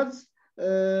विंध्यज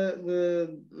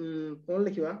कोन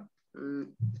लिखिबा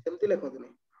एमति लिखत नै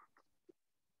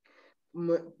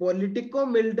politico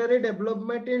military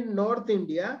development in north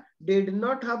India did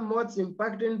not have much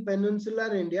impact in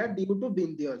peninsular India due to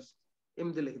Vindhyas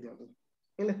एमति लिखि दियंतु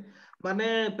हैले माने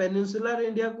peninsular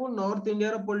India को north India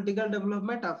रो political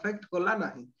development affect कला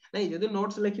नाही नै जदी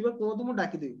नोट्स लिखिबे कोन मु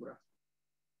डाकी देबी पूरा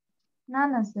ना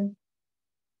ना सर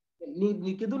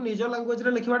किंतु निज लैंग्वेज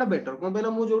रे लिखिबाटा बेटर कोन बेला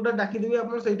मु जोटा डाकी देबी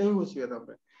आपण सेटा ही होसिबे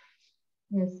तापर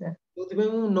यस सर जोति पे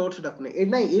मु नोट्स डाकने ए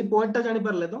नै ए पॉइंट ता जानि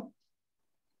परले तो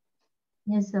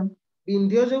यस सर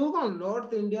विंध्य जो कोन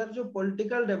नॉर्थ इंडिया जो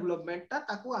पॉलिटिकल डेवलपमेंट ता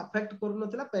ताको अफेक्ट करु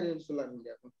नथिला पेनिनसुलर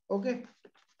इंडिया को ओके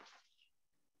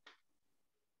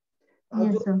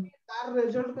यस सर तार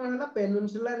रिजल्ट कोन हला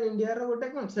पेनिनसुलर इंडिया रो गोटे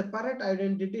कोन सेपरेट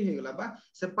आइडेंटिटी हे गला बा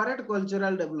सेपरेट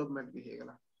कल्चरल डेवलपमेंट भी हे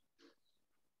गला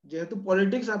जेहेतु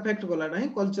पॉलिटिक्स अफेक्ट गला नाही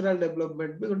कल्चरल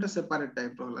डेवलपमेंट भी गोटे सेपरेट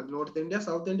टाइप रो हला नॉर्थ इंडिया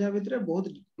साउथ इंडिया भितरे बहुत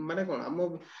माने कोन हम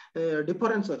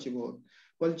डिफरेंस अछि बहुत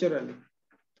कल्चरली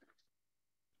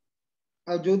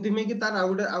आ जोति में कि तार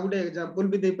आउडे एग्जांपल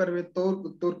भी दे परबे तो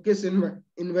तुर्किश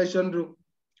इन्वेशन रो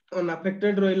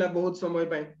अनअफेक्टेड रहिला बहुत समय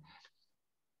पय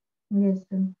यस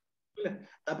सर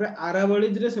तापर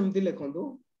अरावलीज रे सेमति लेखंतु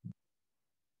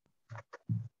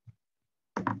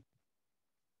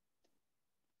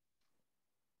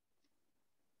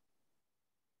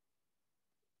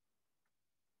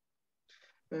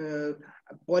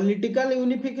पॉलिटिकल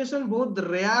यूनिफिकेशन बहुत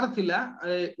रेयर थिला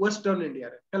वेस्टर्न इंडिया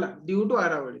रे हला ड्यू टू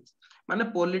अरावलीज माने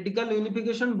पॉलिटिकल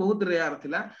यूनिफिकेशन बहुत रेयर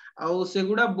थिला आ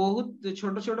सेगुडा बहुत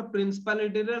छोटो छोटो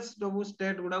प्रिंसिपलिटी रे सब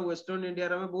स्टेट गुडा वेस्टर्न इंडिया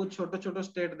रे बहुत छोटो छोटो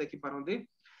स्टेट देखि पारंती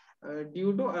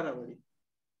due to Aravalli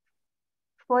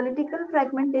political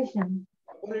fragmentation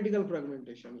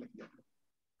लिख दिया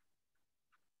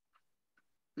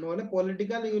नोने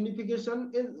political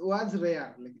unification is was rare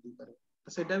लिख दी पारे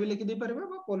सेटा भी लिख दी परबे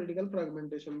बा पॉलिटिकल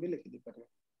फ्रैगमेंटेशन भी लिख दी परबे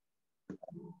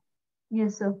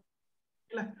यस सर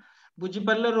हला बुझी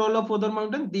परले role of other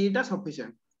mountain दीटा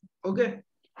sufficient okay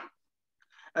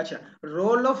अच्छा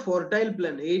रोल ऑफ फर्टाइल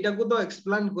प्लेन एटा को तो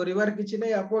एक्सप्लेन करिवार किछि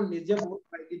नै आपण निजे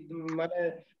माने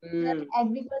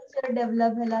एग्रीकल्चर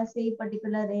डेवलप हला से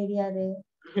पर्टिकुलर एरिया रे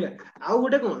ହେଲା ଆଉ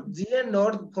ଗୋଟେ କଣ ଯିଏ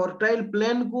ନର୍ଥ ଫର୍टाଇଲ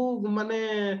ପ୍ଲେନ को माने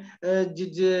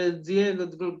ଯିଏ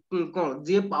କଣ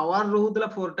ଯିଏ ପାୱାର ରହୁଥିଲା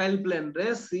ଫର୍ଟାଇଲ ପ୍ଲେନ ରେ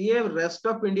ସିଏ रेस्ट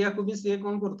ऑफ इंडिया को भी ସିଏ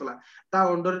କଣ କରୁଥିଲା ତା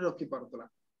अंडर ରେ रखि पारुଥିଲା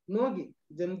नो कि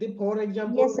जेमती for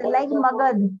yes like example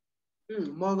Magadh.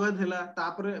 Magadh ହେଲା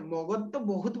ତାପରେ ମଗଧ ତ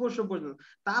ବହୁତ ବର୍ଷ ପର୍ଯ୍ୟନ୍ତ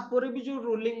ତାପରେ ବି ଯୋଉ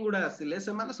ରୋଲିଂ ଗୁଡା ଆସିଲେ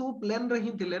ସେମାନେ ସବୁ ପ୍ଲେନ ରେ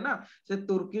ହିଁ ଥିଲେ ନା ସେ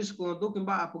ତୁର୍କିଶ କୁହନ୍ତୁ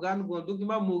କିମ୍ବା ଆଫଗାନ କୁହନ୍ତୁ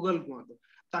କିମ୍ବା ମୁଗଲ କୁହନ୍ତୁ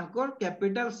ତାଙ୍କର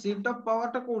କ୍ୟାପିଟାଲ ସିଟ୍ ଅଫ ପାୱାର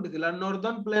ଟା କୋଉଠି ଥିଲା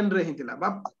ନର୍ଦର୍ନ ପ୍ଲେନ ରେ ହିଁ ଥିଲା ବା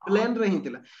ପ୍ଲେନ ରେ ହିଁ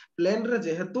ଥିଲା ପ୍ଲେନ ରେ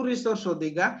ଯେହେତୁ ରିସୋର୍ସ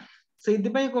ଅଧିକା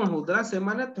ସେଇଥିପାଇଁ କଣ ହଉଥିଲା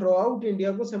ସେମାନେ ଥ୍ରୁ ଆଉଟ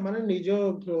ଇଣ୍ଡିଆକୁ ସେମାନେ ନିଜ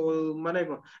ମାନେ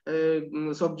କଣ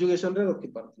ସବଜୁଗେସନ ରେ ରଖି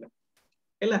ପାରୁଥିଲେ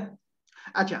ହେଲା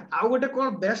ଆଚ୍ଛା ଆଉ ଗୋଟେ କଣ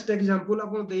ବେଷ୍ଟ ଏକ୍ସାମ୍ପଲ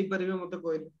ଆପଣ ଦେଇପାରିବେ ମତେ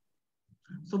କହିଲେ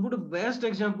ସବୁଠୁ ବେଷ୍ଟ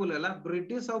एग्जांपल ହେଲା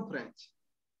ବ୍ରିଟିଶ ଆଉ ଫ୍ରେଞ୍ଚ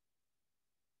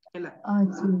ହେଲା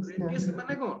अच्छा सर। ବ୍ରିଟିଶ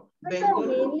ମାନେ କଣ but sir Bengal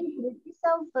mainly British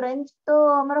और फ्रेंच तो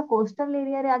हमारा कोस्टल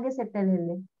एरिया रे आगे सेटल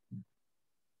हेले।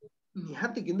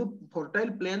 ନିହାତି କିନ୍ତୁ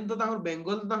ଫର୍ଟାଇଲ ପ୍ଲେନ ତ ତାଙ୍କର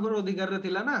ବେଙ୍ଗଲ ତ ତାଙ୍କର ଅଧିକାରରେ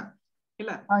ଥିଲା ନା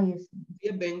ହେଲା हाँ यस।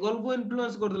 ये बेंगल को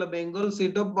influence करथिला Bengal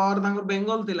seat of power तांकर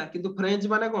बेंगल थिला किंतु फ्रेंच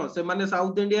माने कोन से माने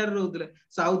साउथ इंडिया रे रहउथिले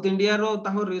साउथ इंडिया रो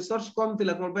तांकर रिसोर्स कम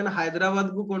थिला कोन पे हैदराबाद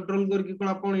को कंट्रोल करके कोन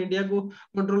अपन इंडिया को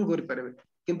कंट्रोल करि परबे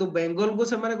किंतु बेंगल को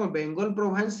से माने कोन बेंगल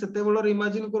प्रोविंस सेते बळर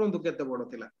इमेजिन करंतु केते बड़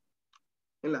थिला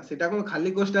हैला सेटा कोन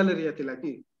खाली कोस्टल एरिया थिला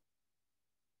कि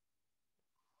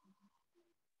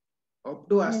up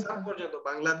to yes Assam sir. पर्यंत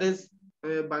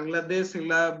बांग्लादेश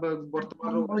हिला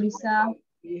वर्तमान रो वेस्ट ओडिशा। बंगाल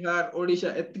बिहार ओडिशा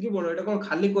एतकी बड़ एटा कोन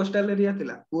खाली कोस्टल एरिया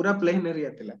थिला पूरा प्लेन एरिया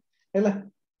थिला हैला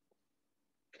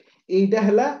एटा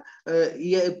हला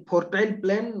ये फर्टाइल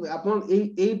प्लेन आपण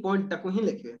एई पॉइंट टाको ही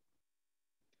लिखिबे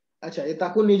अच्छा ए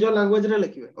ताको निजो लैंग्वेज रे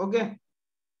लिखिबे ओके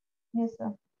यस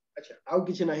सर। अच्छा आउ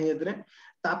किछि नाही एतरे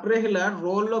तापरे हिला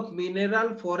role of mineral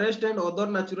forest and other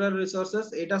natural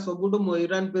resources Etah सबुटु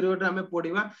मयूरान period रे हमें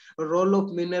पढिबा रोल ऑफ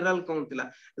मिनरल कोन थिला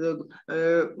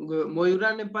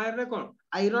मयूरान एम्पायर रे कोन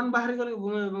आयरन बाहर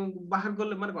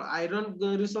गले माने कोन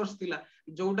आयरन रिसोर्स थिला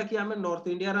जोटा कि हमें नॉर्थ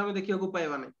इंडिया रे हमें देखिया को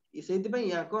पाइबा नै सेति पई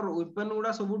याकर वेपन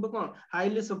गुडा सबुटु कोन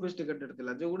हाईली सोफिस्टिकेटेड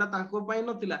थिला जोगुडा तांको पई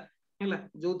नथिला ହେଲା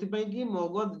जोथि कि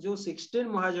मगध जो 16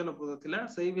 महाजनपद थिला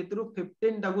सेई भितरु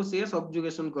 15 टाको से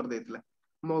सबजुगेशन कर देथिला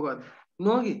मगध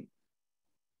नो कि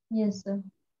यस सर।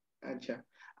 अच्छा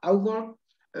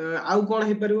आउ कोन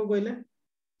हे परिबो कहले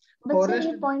बट सर ये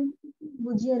फॉरेस्ट पॉइंट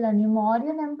बुझियलानी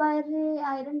मौर्यन एम्पायर रे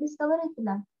आयरन डिस्कवर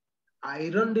हेतिला।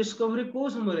 आयरन डिस्कवरी को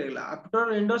समय रेला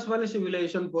आफ्टर इंडस वैली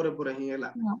सिविलाइजेशन पूरे ही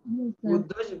हैला हाँ यस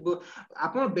सर। बुद्ध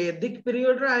आपण वैदिक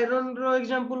पीरियड रे आयरन रो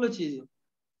एग्जांपल अछि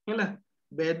हैला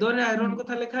वेद रे आयरन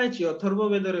कथा लिखा अछि अथर्व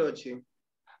वेद रे अछि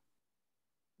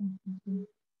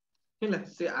हैला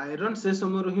से आयरन से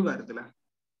समय रो ही बारतिला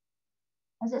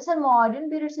अच्छा सर मॉडर्न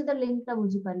पीरियड से तो लिंक ता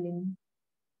बुझी पारलिनी।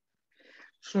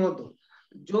 सुनतो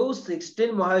जो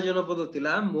 16 महाजनपद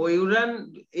थिला मयूरान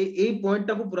ए पॉइंट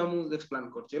टाको पूरा मु एक्सप्लेन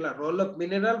करछि हैला role of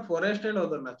mineral forest and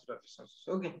other natural resources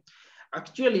okay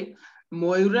actually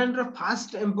मयूरान row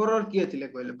first emperor किए थिले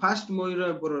कहले फर्स्ट मयूर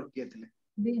एम्परर किए थिले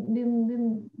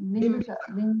बिंदुसार।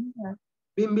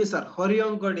 बिंबिसार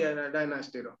हरियंक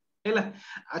डायनास्टी रो हैला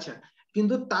अच्छा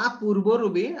किंतु ता पूर्वरु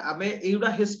भी आमे एउडा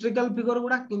हिस्टोरिकल फिगर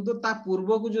गुडा किंतु ता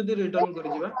पूर्व को जदी रिटर्न करि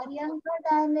जिबा हरियंक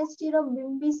डायनेस्टी रो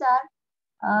बिंबिसार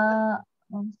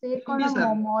से कोन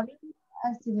बिंबिसार मॉडर्न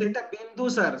आसीबे सेटा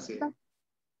बिंदुसार से तो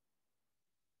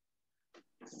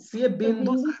सिए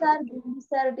बिंदुसार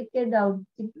बिंबिसार टिके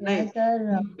डाउट नहीं सर।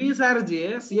 बिंबिसार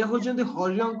जे सिए होचंदी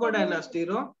हरियंक डायनास्टी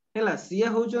रो हैला सिए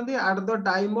होचंदी at the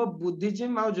time of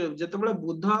Buddhism आ जेतेबेले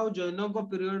बुद्ध आ जैन को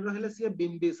पीरियड रहले सिए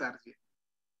बिंबिसार जे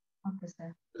ओके सर।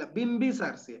 हैला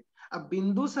बिंबिसार से आ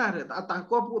बिंदुसार आ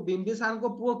ताको बिंबिसार को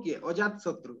पुओ किए अजात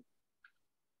शत्रु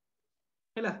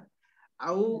हैला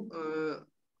आउ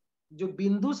जो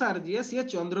बिंदुसार जे सिए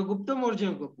चंद्रगुप्त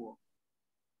मौर्य को पुओ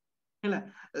हैला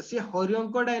सी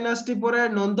हरियंक डायनास्टी परे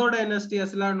नंद डायनास्टी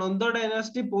आसला नंद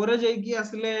डायनास्टी परे जाईकी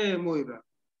आसले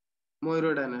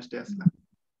मयूर डायनास्टी आसला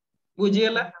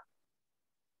बुझियला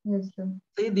यस सर।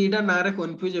 सेई दीटा नारे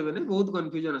कंफ्यूज हेबे ने बहुत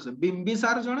कंफ्यूजन आसे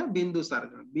बिंबिसार जणे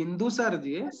बिंदुसार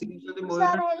जे सी जदी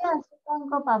बिंबिसार मयूर हेले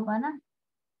अशोकଙ୍କ पापा ना।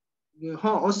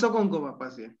 हां अशोकଙ୍କ बापा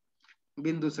से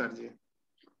बिंदुसार जे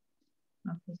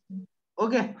ओके सर।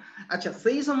 ओके अच्छा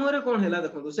सही समय रे कोन हैला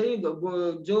देखो सही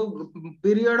जो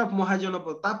पीरियड ऑफ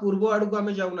महाजनपद ता पूर्व आडू को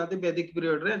हमें जाउना वैदिक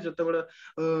पीरियड रे जते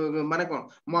बडे माने कोन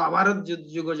महाभारत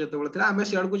युग जते बडे थिला हमें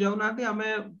सियाड को जाउना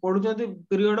हमें पढुचंती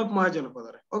पीरियड ऑफ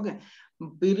महाजनपद रे ओके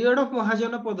पीरियड ऑफ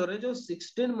महाजनपद रे जो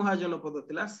 16 महाजनपद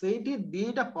थिला सेठी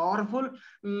दीटा पावरफुल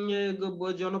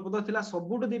जनपद थिला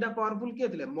सबुट दीटा पावरफुल के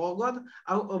थिले मगध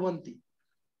आ अवंती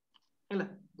हैला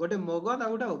गोटे मगध आ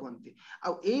गोटे अवंती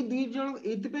आ ए दी जन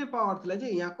एति पे पावर थिला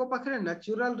जे याको पाखरे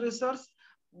नेचुरल रिसोर्स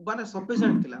माने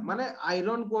सफिशिएंट थिला माने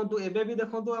आयरन कोंतु एबे भी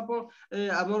देखंतु आपण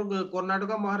हमर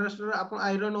कर्नाटक महाराष्ट्र रे आपण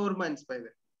आयरन ओर माइंस पाइबे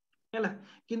हैला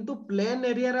किंतु प्लेन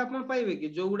एरिया रे आपण पाइबे कि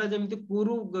जो गुडा जेमति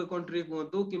कुरु कंट्री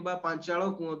कोंतु किबा पांचाळ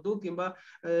कोंतु किबा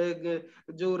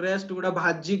जो रेस्ट गुडा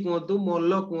भाजी कोंतु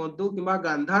मोल्ल कोंतु किबा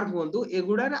गांधार कोंतु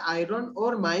एगुडा रे आयरन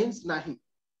ओर माइंस नाही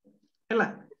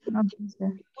हैला तो सर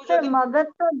जदी मगध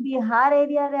तो बिहार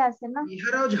एरिया रे आसे ना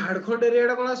बिहार और झारखंड एरिया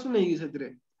टा कोन आसु नै कि सेतरे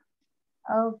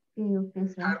ओके ओके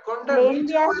सर झारखंड टा प्लेन रिच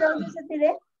भी आस जाउची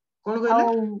सेतिरे कोन कहले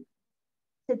आउ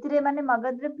सेतिरे माने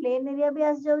मगध रे प्लेन एरिया भी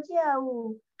आस जाउची आउ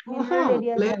मिनरल हाँ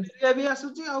एरिया भी प्लेन आस एरिया भी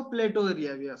आसुची और प्लेटो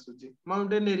एरिया भी आसुची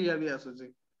माउंटेन एरिया भी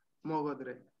आसुची मगध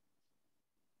रे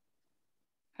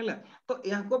हैला तो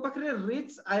याको पाखरे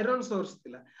रिच आयरन सोर्स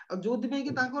थिला आ जोथि पे कि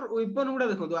तांकर वेपन गुडा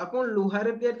देखंतु आपण लोहा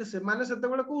रे तयार से माने सेते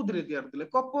बेले कोउथ रे तयार थिले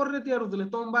कॉपर रे तयार थिले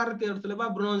तांबा रे तयार थिले बा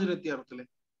ब्रोंज रे तयार थिले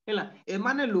हैला ए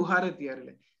माने लोहा रे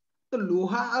तयारले तो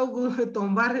लोहा आ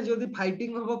तांबा रे जदी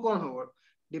फाइटिंग होबो कोन होबो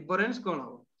डिफरेंस कोन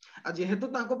होबो आ जेहेतु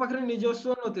तांको पाखरे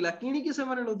निजस्व नथिला किणी कि से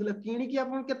माने नथिला किणी कि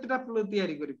आपण केतेटा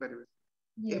तयारी करि परबे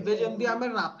एबे जेमति आमे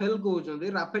राफेल कहउछन्ती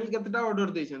राफेल केतेटा ऑर्डर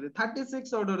दैछन्ती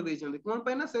 36 ऑर्डर दैछन्ती कोन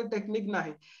पे ना से टेक्निक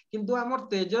नाही किंतु हमर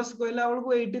तेजस कहला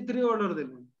बेलको 83 ऑर्डर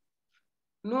देले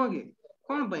नो कि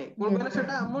कोन पे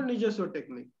सेटा हमर निजस्व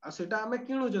टेक्निक आ सेटा आमे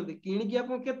किणुछन्ती किणी कि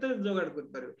आपण केते जोगाड़ कर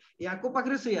परबे याको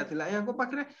पाखरे सेया थिला याको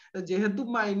पाखरे जेहेतु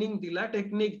माइनिंग थिला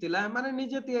टेक्निक थिला माने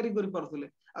निजे तयारी करि परथुले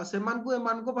आ सेमान को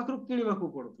एमान को पाखरु किणीबा को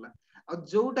पडुतला आ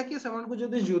जोटा कि सेमान को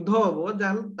जदी युद्ध होबो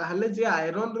ताहले जे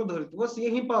आयरन रो धरितबो से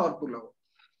ही पावरफुल हो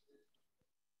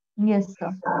यस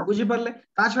सर बुझी परले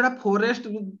ता छडा फॉरेस्ट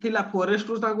थिला फॉरेस्ट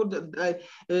रु ताको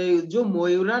जो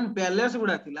मयूरान पैलेस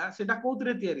गुडा थिला सेटा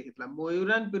कोतरे तयारी हितला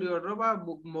मयूरान पीरियड रो बा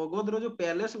मगध रो जो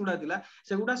पैलेस गुडा थिला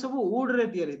से गुडा सब वुड रे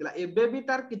तयारी हितला एबे भी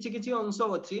तार किछि किछि अंश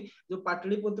अछि जो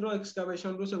पाटलिपुत्र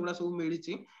एक्सकवेशन रो से गुडा सब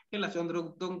मिलिछि हेला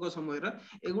चंद्रगुप्तन को समय रे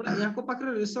एगुडा याको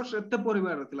पाखरे रिसोर्स एते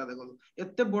परिवार थिला देखो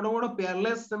एते बड़ बड़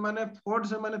पैलेस से माने फोर्ट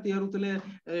से माने तयारुतले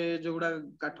जो गुडा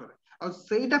काठरे आ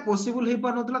सेटा पॉसिबल हे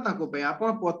पार नथला ताको पे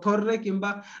आपण पत्थर रे किंबा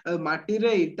माटी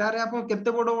रे इटा रे आपण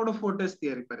केते बड़ बड़ फोर्टेस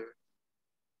तयारी परिबे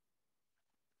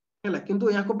हैला किंतु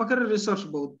याको पाखरे रिसोर्स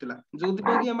बहुत थिला जोथि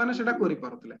पे कि माने सेटा करि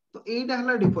परथले तो एटा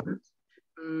हला डिफरेंस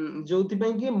जोथि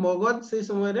पे कि मगध से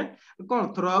समय रे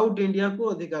कोन थ्रू आउट इंडिया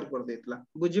को अधिकार कर देतला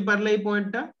बुझी पारले ई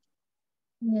पॉइंट टा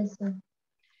यस सर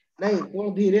नहीं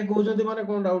कोन धीरे कहउजंती माने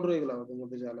कोन डाउट रहि गेला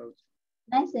मते जाला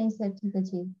नहीं सही सर ठीक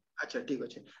अछि अच्छा ठीक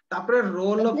अछि तापरे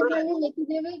रोल ऑफ एतले खाली लिखि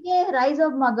देबे के राइज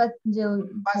ऑफ मगध जो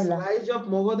बस हैला राइज ऑफ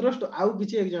मगध रो आउ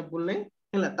किछि एग्जांपल नै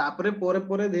हैला तापरे पोरे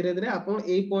पोरे धीरे धीरे आपण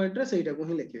एई पॉइंट रे सेटा को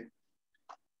ही लिखे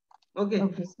ओके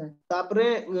ओके सर तापरे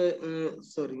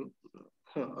सॉरी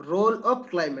हां role of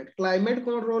climate climate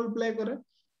cone role play करे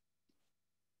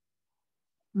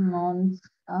नॉन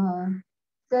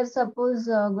सर सपोज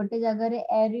गोटे जगह रे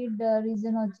एरिड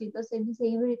रीजन अछि तो सेठी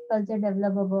सेही भी कल्चर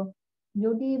डेवलप हबो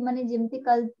जोटी माने जेमति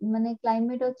कल माने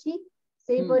क्लाइमेट अछि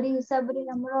सेही परी हिसाब रे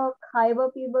हमरो खाइबो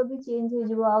पीबो भी चेंज हो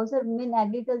जिवो आ सर मेन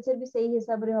एग्रीकल्चर भी सही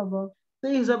हिसाब रे हबो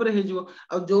सेही हिसाब रे हे जिवो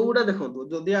आ जो गुडा देखंतु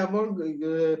जदी हमर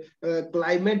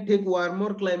क्लाइमेट ठीक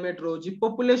वार्मर क्लाइमेट रोजी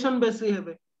पॉपुलेशन बेसी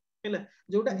हेबे हैला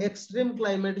जोटा एक्सट्रीम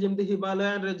क्लाइमेट जेमति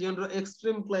हिमालयन रीजन रो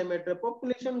एक्सट्रीम क्लाइमेट रे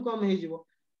पॉपुलेशन कम हे जिवो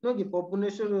नो कि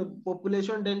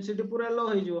पॉपुलेशन डेंसिटी पूरा लो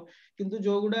हे जिवो किंतु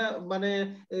जो गुडा माने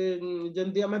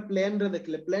जेमति हमें प्लेन रे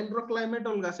देखले प्लेन रो क्लाइमेट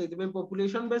अलगा सेति में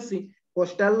पॉपुलेशन बेसी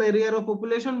कोस्टल एरिया रो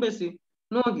पॉपुलेशन बेसी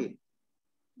नो कि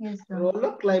yes sir role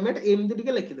of climate एमति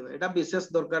टिके लिखि देबे एटा विशेष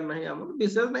दरकार नाही हमर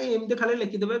विशेष नाही एमति खाली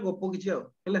लिखि देबे गप्पो किछि आ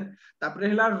हैला तापरे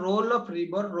हैला रोल ऑफ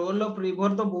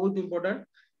रिवर तो बहुत important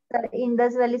sir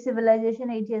Indus valley civilisation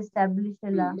एठी एस्टैब्लिश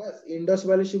हला बस Indus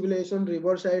valley civilisation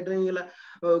river side रे हिला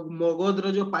मगध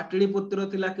रो जो पाटलिपुत्र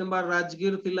थिला किबा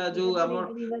राजगीर थिला जो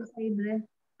हमर रिवर साइड रे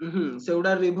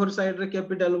सेउडा रिवर साइड रे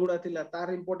कैपिटल गुडा थिला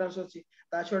तार इंपोर्टेंस अछि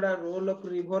ता छडा रोल ऑफ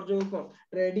रिवर जो को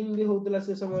ट्रेडिंग भी होतला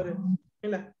से समय रे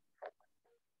हैला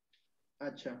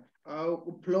अच्छा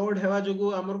फ्लोड हेवा जोगु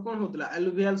हमर कोन होतला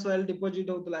एलुवियल सॉइल डिपॉजिट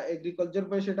होतला एग्रीकल्चर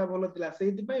पे सेटा भलो थिला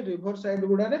सेति पे रिवर साइड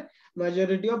गुडा रे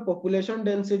मेजॉरिटी ऑफ पॉपुलेशन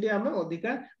डेंसिटी हमें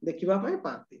अधिका देखिबा पय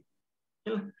पाती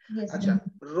हैला अच्छा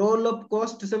रोल ऑफ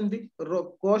कॉस्ट सेमती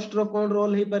कॉस्ट रो कोन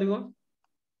रोल हे परिबो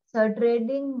सर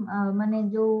ट्रेडिंग माने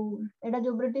जो एटा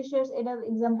जो ब्रिटिशर्स एटा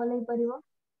एग्जांपल हे परिबो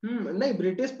नहीं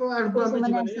ब्रिटिश पार्ट को हमें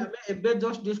जीवन हमें एबे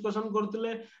जस्ट डिस्कशन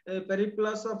करतले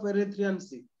पेरिप्लस ऑफ एरिथ्रियन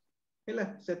सी हैला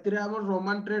सेतिरे हमर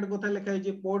रोमन ट्रेड कथा लिखाइ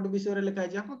जे पोर्ट विषय रे लिखाइ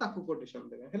जे आपण ताकू कोटेशन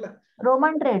देबे हैला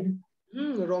रोमन ट्रेड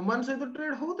रोमन से तो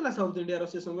ट्रेड होतला साउथ इंडिया रो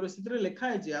से संग्रह सेतिरे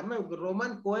लिखाइ जे हमें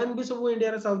रोमन कॉइन भी सब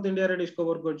इंडिया रे साउथ इंडिया रे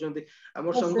डिस्कवर करजंती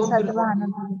हमर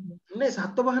संगम नहीं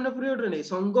सातवाहन पीरियड रे नहीं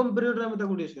संगम पीरियड रे हम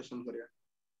ताकू डिस्कशन करिया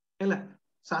हैला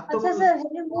अच्छा सर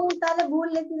हेले मु ताले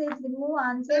भूल लेखि देथि मु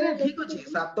आंसर रे ठीक अछि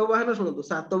सातवाहन शुणु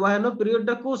सातवाहन पीरियड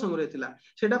टा को समय रे थिला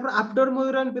सेटा पर आफ्टर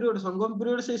मयूरान पीरियड संगम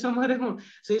पीरियड से समय रे कोन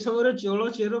से समय रे चोल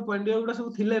चेरो पांड्या गुडा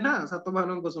सब थिले ना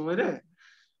सातवाहन को समय रे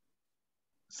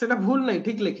सेटा भूल नहीं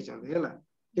ठीक लिखि छथि हैला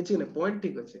किछि नै पॉइंट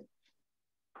ठीक अछि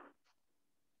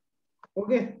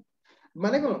ओके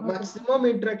माने कोन maximum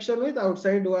interaction with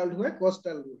outside world हुए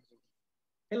कोस्टल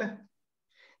हैला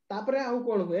तापरे आउ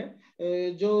कोन हुए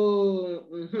जो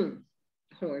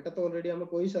हाँ एटा तो ऑलरेडी हम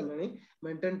कोई Shalini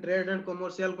maintain trade and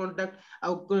commercial contact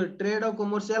आउ ट्रेड और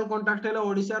commercial contact Hella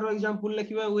Odisha row example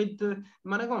लिखिबा with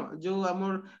माने कोन जो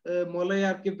हमर मलय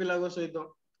आर्किपेलागो सहित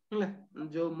हैला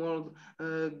जो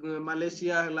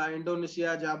मालयेशिया हला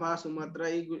इंडोनेशिया जावा सुमात्रा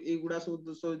ए गुडा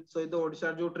सहित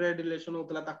ओडिसा जो ट्रेड रिलेशन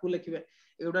होतला ताकू लिखिबे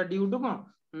एडा ड्यू टू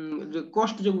कोन जो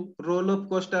कोस्ट जो रोल ऑफ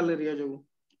कोस्टल एरिया जो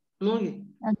नो कि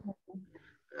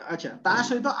अच्छा ता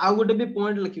सहित आउ गोटे भी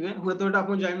पॉइंट लिखिबे हुए तो एटा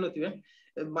आपण जानि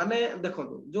नथिबे माने देखो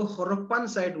जो हरप्पान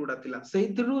साइट गुडा थिला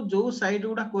सेइथिरु जो site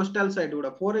गुडा coastal site गुडा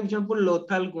for example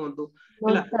Lothal कोंतु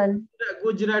हैला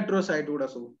गुजरात रो साइट गुडा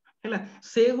सब हैला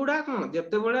से गुडा कोन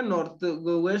जते बळे नॉर्थ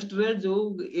वेस्ट रे जो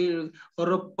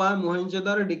हरप्पा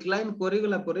मोहेंजोदारो डिक्लाइन करि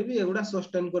गला परे भी एगुडा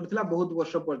सस्टेन करथिला बहुत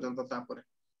वर्ष पर्यंत ता परे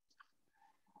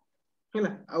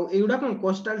हैला आ एगुडा कोन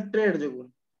कोस्टल ट्रेड जो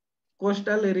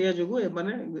कोस्टल एरिया जो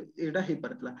माने एटा ही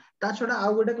परतला ता छोडा आ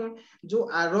गोटे कोन जो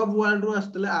अरब वर्ल्ड रो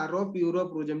आस्तले अरब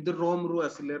यूरोप रो जेमति रोम रो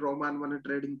आसले रोमान माने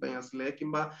ट्रेडिंग पय आसले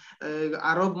किबा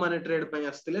अरब माने ट्रेड पय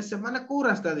आस्तले से माने को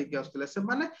रास्ता देखि आस्तले से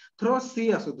माने थ्रो सी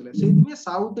आसुतले सेति में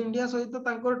साउथ इंडिया सहित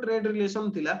तांको ट्रेड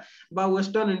रिलेशन थिला बा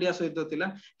वेस्टर्न इंडिया सहित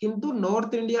थिला किंतु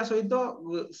नॉर्थ इंडिया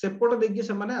सहित सेपट देखि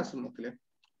से माने आसु नथिले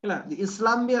हैला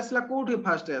इस्लाम भी आसला कोठी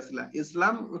फास्ट आसला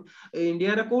इस्लाम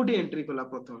इंडिया रे कोठी एंट्री कला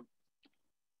प्रथम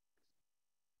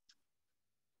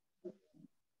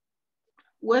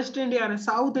वेस्ट इंडिया रे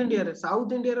साउथ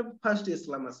इंडिया रे फर्स्ट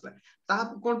इस्लाम आसला ता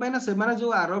कोन पाइना से माने जो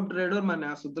अरब ट्रेडर माने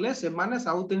आसुतले से माने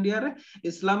साउथ इंडिया रे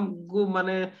इस्लाम को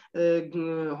माने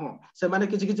हो से माने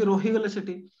किछि किछि रोही गले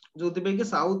सेठी जोति पे कि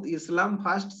साउथ इस्लाम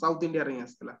फर्स्ट साउथ इंडिया रे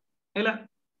आसला हैला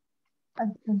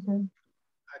अच्छा सर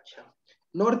अच्छा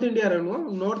नॉर्थ इंडिया रे नो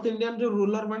नॉर्थ इंडियन जो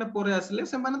रूलर माने परे आसले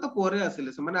से माने तो परे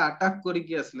आसले से माने अटैक करि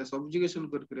कि आसले सब्जुगेशन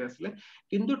करि करि आसले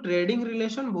किंतु ट्रेडिंग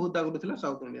रिलेशन बहुत आगु थिला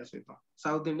साउथ इंडिया सहित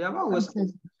साउथ इंडिया बा वेस्ट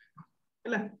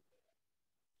हैला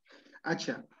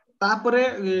अच्छा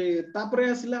तापरे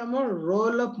आसला हमर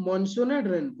role of monsoon and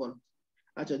rainfall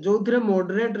अच्छा जो थरे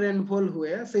मॉडरेट रेनफॉल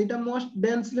हुए सेटा मोस्ट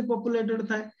डेंसली पॉपुलेटेड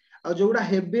थाए आ जोडा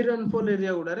हेवी रेनफॉल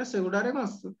एरिया गुडा रे से गुडा रे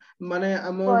माने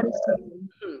हमर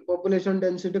पॉपुलेशन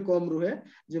डेंसिटी कम रुहे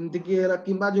जेमति कि एरा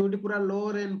किबा जोटी पूरा लो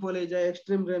रेनफॉल हे जाय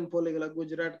एक्सट्रीम रेनफॉल हे गला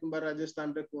गुजरात किबा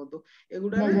राजस्थान रे कोतो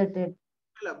एगुडा रे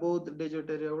हला बहुत डेजर्ट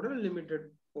एरिया गुडा लिमिटेड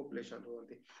पॉपुलेशन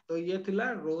होती तो ये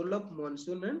थिला role of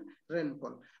monsoon and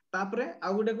rainfall तापरे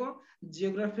आ गुटे को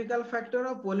जियोग्राफिकल फैक्टर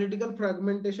और पॉलिटिकल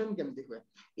फ्रैगमेंटेशन केमति हुए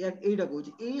एटा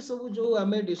कहूची ए सब जो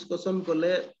हमें डिस्कशन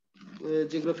करले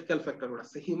जियोग्राफिकल फैक्टर गुडा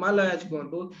से हिमालयज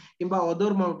कोंतु किबा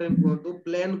अदर माउंटेन कोंतु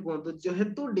प्लेन कोंतु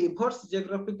जेहेतु डिवर्स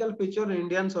जियोग्राफिकल फीचर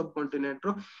इंडियन सब कॉन्टिनेंट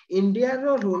रो इंडिया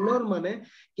रो रूलर माने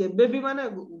केबे भी माने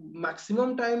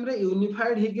मैक्सिमम टाइम रे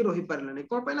यूनिफाइड हे कि रही पारलानी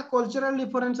कोन पैना कल्चरल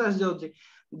डिफरेंस आस जाउची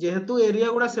जेहेतु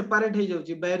एरिया गुडा सेपरेट हे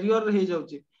जाउची बैरियर हे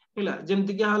जाउची हैला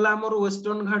जेमति कि हला हमर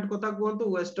वेस्टर्न घाट कथा कोंतु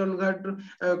वेस्टर्न घाट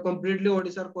कंप्लीटली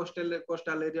ओडिसा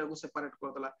कोस्टल एरिया को सेपरेट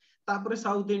कर दला तापरे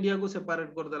साउथ इंडिया को सेपरेट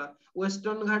कर दला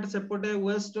वेस्टर्न घाट सेपटे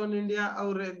वेस्टर्न इंडिया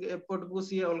और एपट को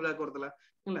सी अलगा कर दला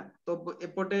हैला तो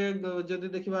एपटे जदी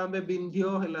देखिबा हमें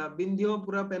विंध्य हैला विंध्य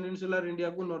पूरा पेनिनसुलर इंडिया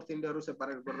को नॉर्थ इंडिया रो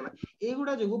सेपरेट कर दला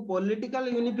एगुडा जो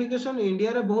पॉलिटिकल यूनिफिकेशन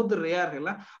इंडिया रे बहुत रेयर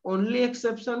हैला ओनली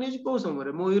एक्सेप्शन इज को समय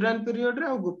रे मयूरान पीरियड रे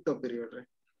और गुप्त पीरियड रे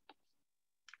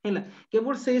हैला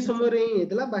केवल से समय रे ही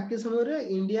हेतला बाकी समय रे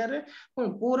इंडिया रे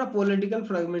पूरा पॉलिटिकल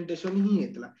फ्रैगमेंटेशन ही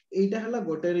हेतला एटा हला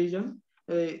गोटे रीजन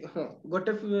हां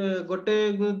गोटे गोटे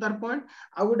तार पॉइंट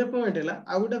आ गोटे पॉइंट हैला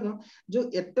आ गोटे को जो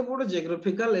एते बड़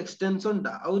जियोग्राफिकल एक्सटेंशन ता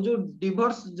आ जो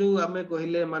डिवर्स जो हमें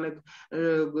कहिले माने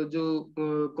जो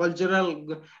कल्चरल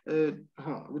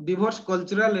हां डिवर्स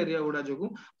कल्चरल एरिया गुडा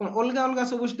जो अलगा अलगा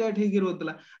सब स्टेट ही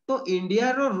रहतला तो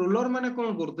इंडिया रो रूलर माने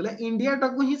कोन करतले इंडिया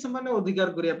टाको ही से माने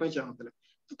अधिकार करिया पय चाहतले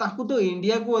ताकू तो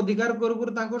इंडिया को अधिकार कर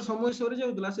तांकर समय सरी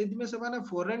जाउतला सेति में से माने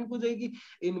फॉरेन को जाई कि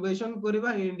इन्वेशन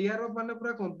करबा इंडिया रो माने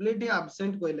पूरा कंप्लीटली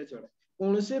एब्सेंट कहले चले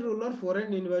कोनसे रूलर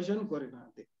फॉरेन इन्वेशन करि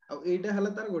नाते आ एटा हला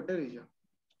तार गोटे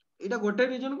रीजन एटा गोटे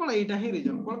रीजन कोन एटा ही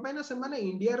रीजन कोन पाइना से माने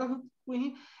इंडिया रो को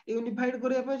ही यूनिफाइड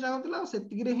करिया पे चाहतला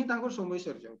सेति रे ही तांकर समय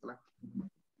सरी जाउतला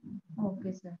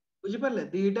ओके सर बुझी पारले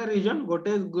दीटा रीजन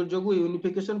गोटे जोगु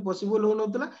यूनिफिकेशन पॉसिबल हो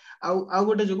नतला आ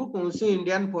गोटे जोगु कोनसे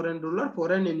इंडियन फॉरेन रूलर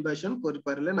फॉरेन इन्वेशन करि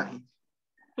पारले नाही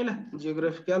हैला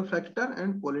geographical factor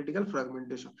and political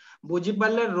fragmentation बुझी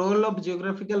पाले role of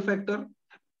geographical factor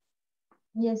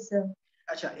yes sir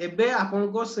अच्छा एबे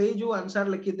आपन को सही जो आंसर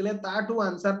लिखिथिले ताठू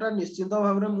आंसर टा निश्चित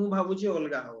भाबरे मु भाबुची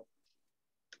अलगा हो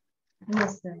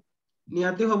यस सर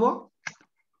नियाती होबो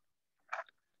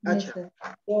यस अच्छा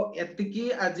सर तो एतिकी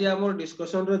आज हमर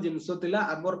डिस्कशन रो जिंसो तिला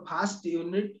हमर first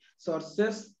unit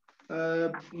sources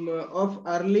of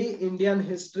early Indian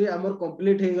history हमर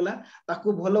कंप्लीट हे गला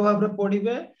ताकू भलो भाबरे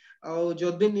पढिबे आ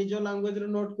जदि निज लैंग्वेज रे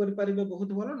नोट करि परिबे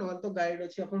बहुत भलो न तो गाइड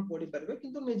अछि अपन पढि परिबे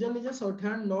किंतु निज निज शॉर्ट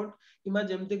हैंड नोट किबा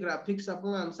जेमति ग्राफिक्स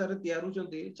अपन आंसर रे तयारु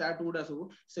चंती चार्ट गुडा सब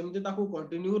सेमति ताकू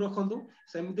कंटिन्यू रखंतु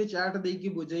सेमति चार्ट देकी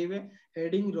बुझेइबे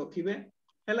हेडिंग रखिबे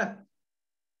हैला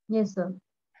यस सर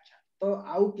तो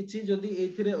आउ किछि जदि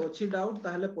एथिरे अछि डाउट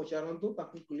ताहले पचारंतु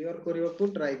ताकू क्लियर करिवको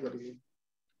ट्राई करिवे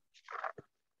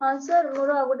हाँ सर मोर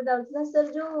आ गोटे डाउट था सर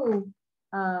जो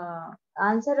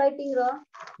आंसर राइटिंग रो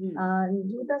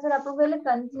जोटा सर आपन कहले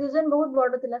कंक्लूजन बहुत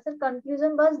बड़ थिला सर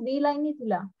कंक्लूजन बस दी लाइन ही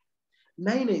थिला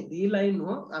नहीं नहीं दी लाइन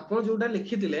हो आपण जोटा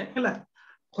लिखिथिले हैला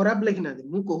खराब लिखि ना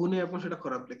मु कहूनी आपण सेटा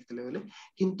खराब लिखिथिले बोले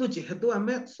किंतु जेहेतु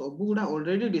हमें सब गुडा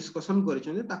ऑलरेडी डिस्कशन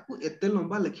करिछन ताकू एते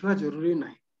लंबा लिखिबा जरूरी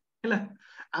नाही हैला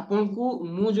आपण को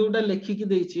मु जोटा लिखि कि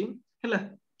देछि हैला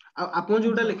आपण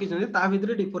जोटा लिखिछन ता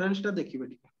भितरे डिफरेंस टा देखिबे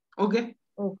ठीक ओके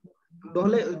ओके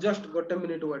दोले जस्ट गोटे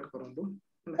मिनिट वेट करंतु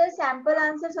सर सैंपल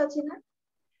आंसर्स अछि ना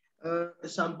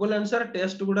सैंपल आंसर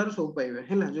टेस्ट गुडा सब पाइबे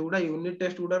हैला जोडा यूनिट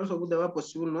टेस्ट गुडा सब देवा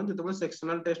पॉसिबल न जतबे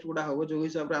सेक्शनल टेस्ट गुडा होबो जो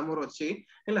हिसाब रे हमर अछि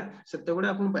हैला सेते गुडा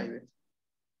आपण पाइबे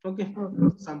ओके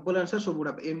सैंपल आंसर सब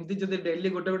गुडा एमती जदि डेली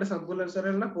गोटे गोटे सैंपल आंसर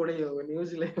है ना पढे हो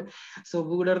न्यूज ले सब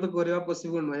गुडा तो करबा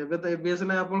पॉसिबल न एबे तो एबीएस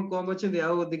ना आपण कम अछि आ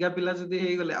अधिका पिला जदि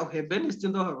हे गेले आ हेबे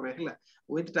निश्चित भाबरे हैला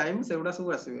विथ टाइम सेगुडा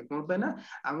सब आसीबे कोन पे ना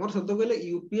हमर सतो कहले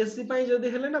यूपीएससी पई जदि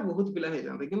हेले ना बहुत पिला हे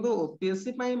जाते किंतु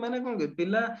ओपीएससी पई माने कोन के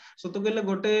पिला सतो कहले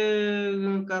गोटे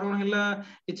कारण हैला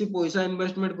किछि पैसा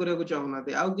इन्वेस्टमेंट करिया को चाहना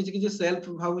आ किछि किछि सेल्फ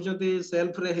भाबुचती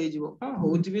सेल्फ रे हे जिवो हां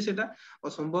होउछि भी सेटा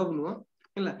असंभव नुह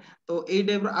हैला तो एई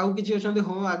टाइप रो आउ किछि अछंती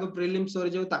हो आगे प्रीलिम सरी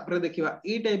जाउ तापरे देखिबा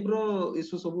एई टाइप रो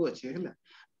इशू सब अछि हैला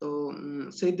तो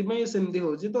सेति में सेमति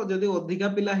होछि तो जदि अधिका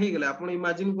पिला हे गेले आपण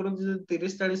इमेजिन करन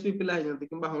 30 40 भी पिला हे जानते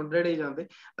किबा 100 हे जानते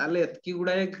ताले एतकी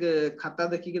गुडा एक खाता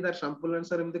देखि कि तार सैंपल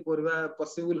आंसर एमति करबा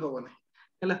पॉसिबल होबो नै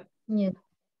हैला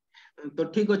यस तो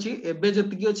ठीक अछि एबे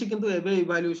जतिकी अछि किंतु एबे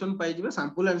इवैल्यूएशन पाइ जिवे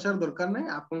सैंपल आंसर दरकार नै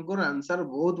आपनकर आंसर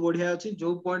बहुत बढ़िया अछि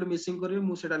जो पॉइंट मिसिंग करिवे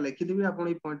मु सेटा लिखि देबी आपण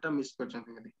ई पॉइंट टा मिस करछन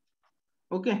बोली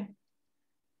ओके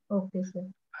ओके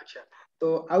सर अच्छा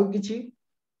तो आउ किछि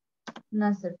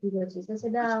ना सर ठीक अछि सर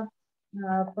सेटा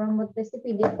आपण मते से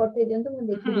पीडीएफ पठे दियंतु मु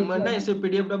देखि देछि माने से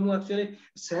पीडीएफ टा मु एक्चुअली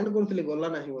सेंड करथली गला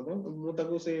नाही बोधे मु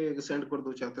ताको से सेंड कर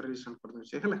दोछि आतर रिसेंड कर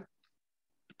दोछि हैला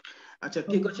अच्छा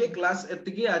ठीक अछि क्लास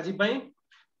एतिकी आजि पई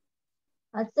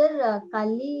सर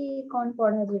काली कोन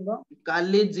पढा जिवो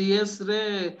काली जीएस रे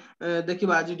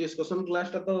देखिबा आज डिस्कशन क्लास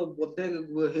ता तो बोते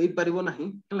हेई परिबो नाही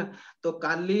हैला तो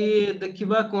काली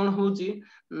देखिबा कोन होची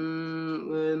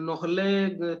नहले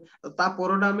ता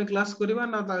परडा हम क्लास करबा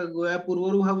ना ता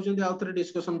पूर्वरु भाबुचंती आउथरे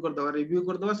डिस्कशन कर दबा रिव्यू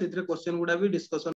कर दबा सेतरे क्वेश्चन गुडा भी डिस्कशन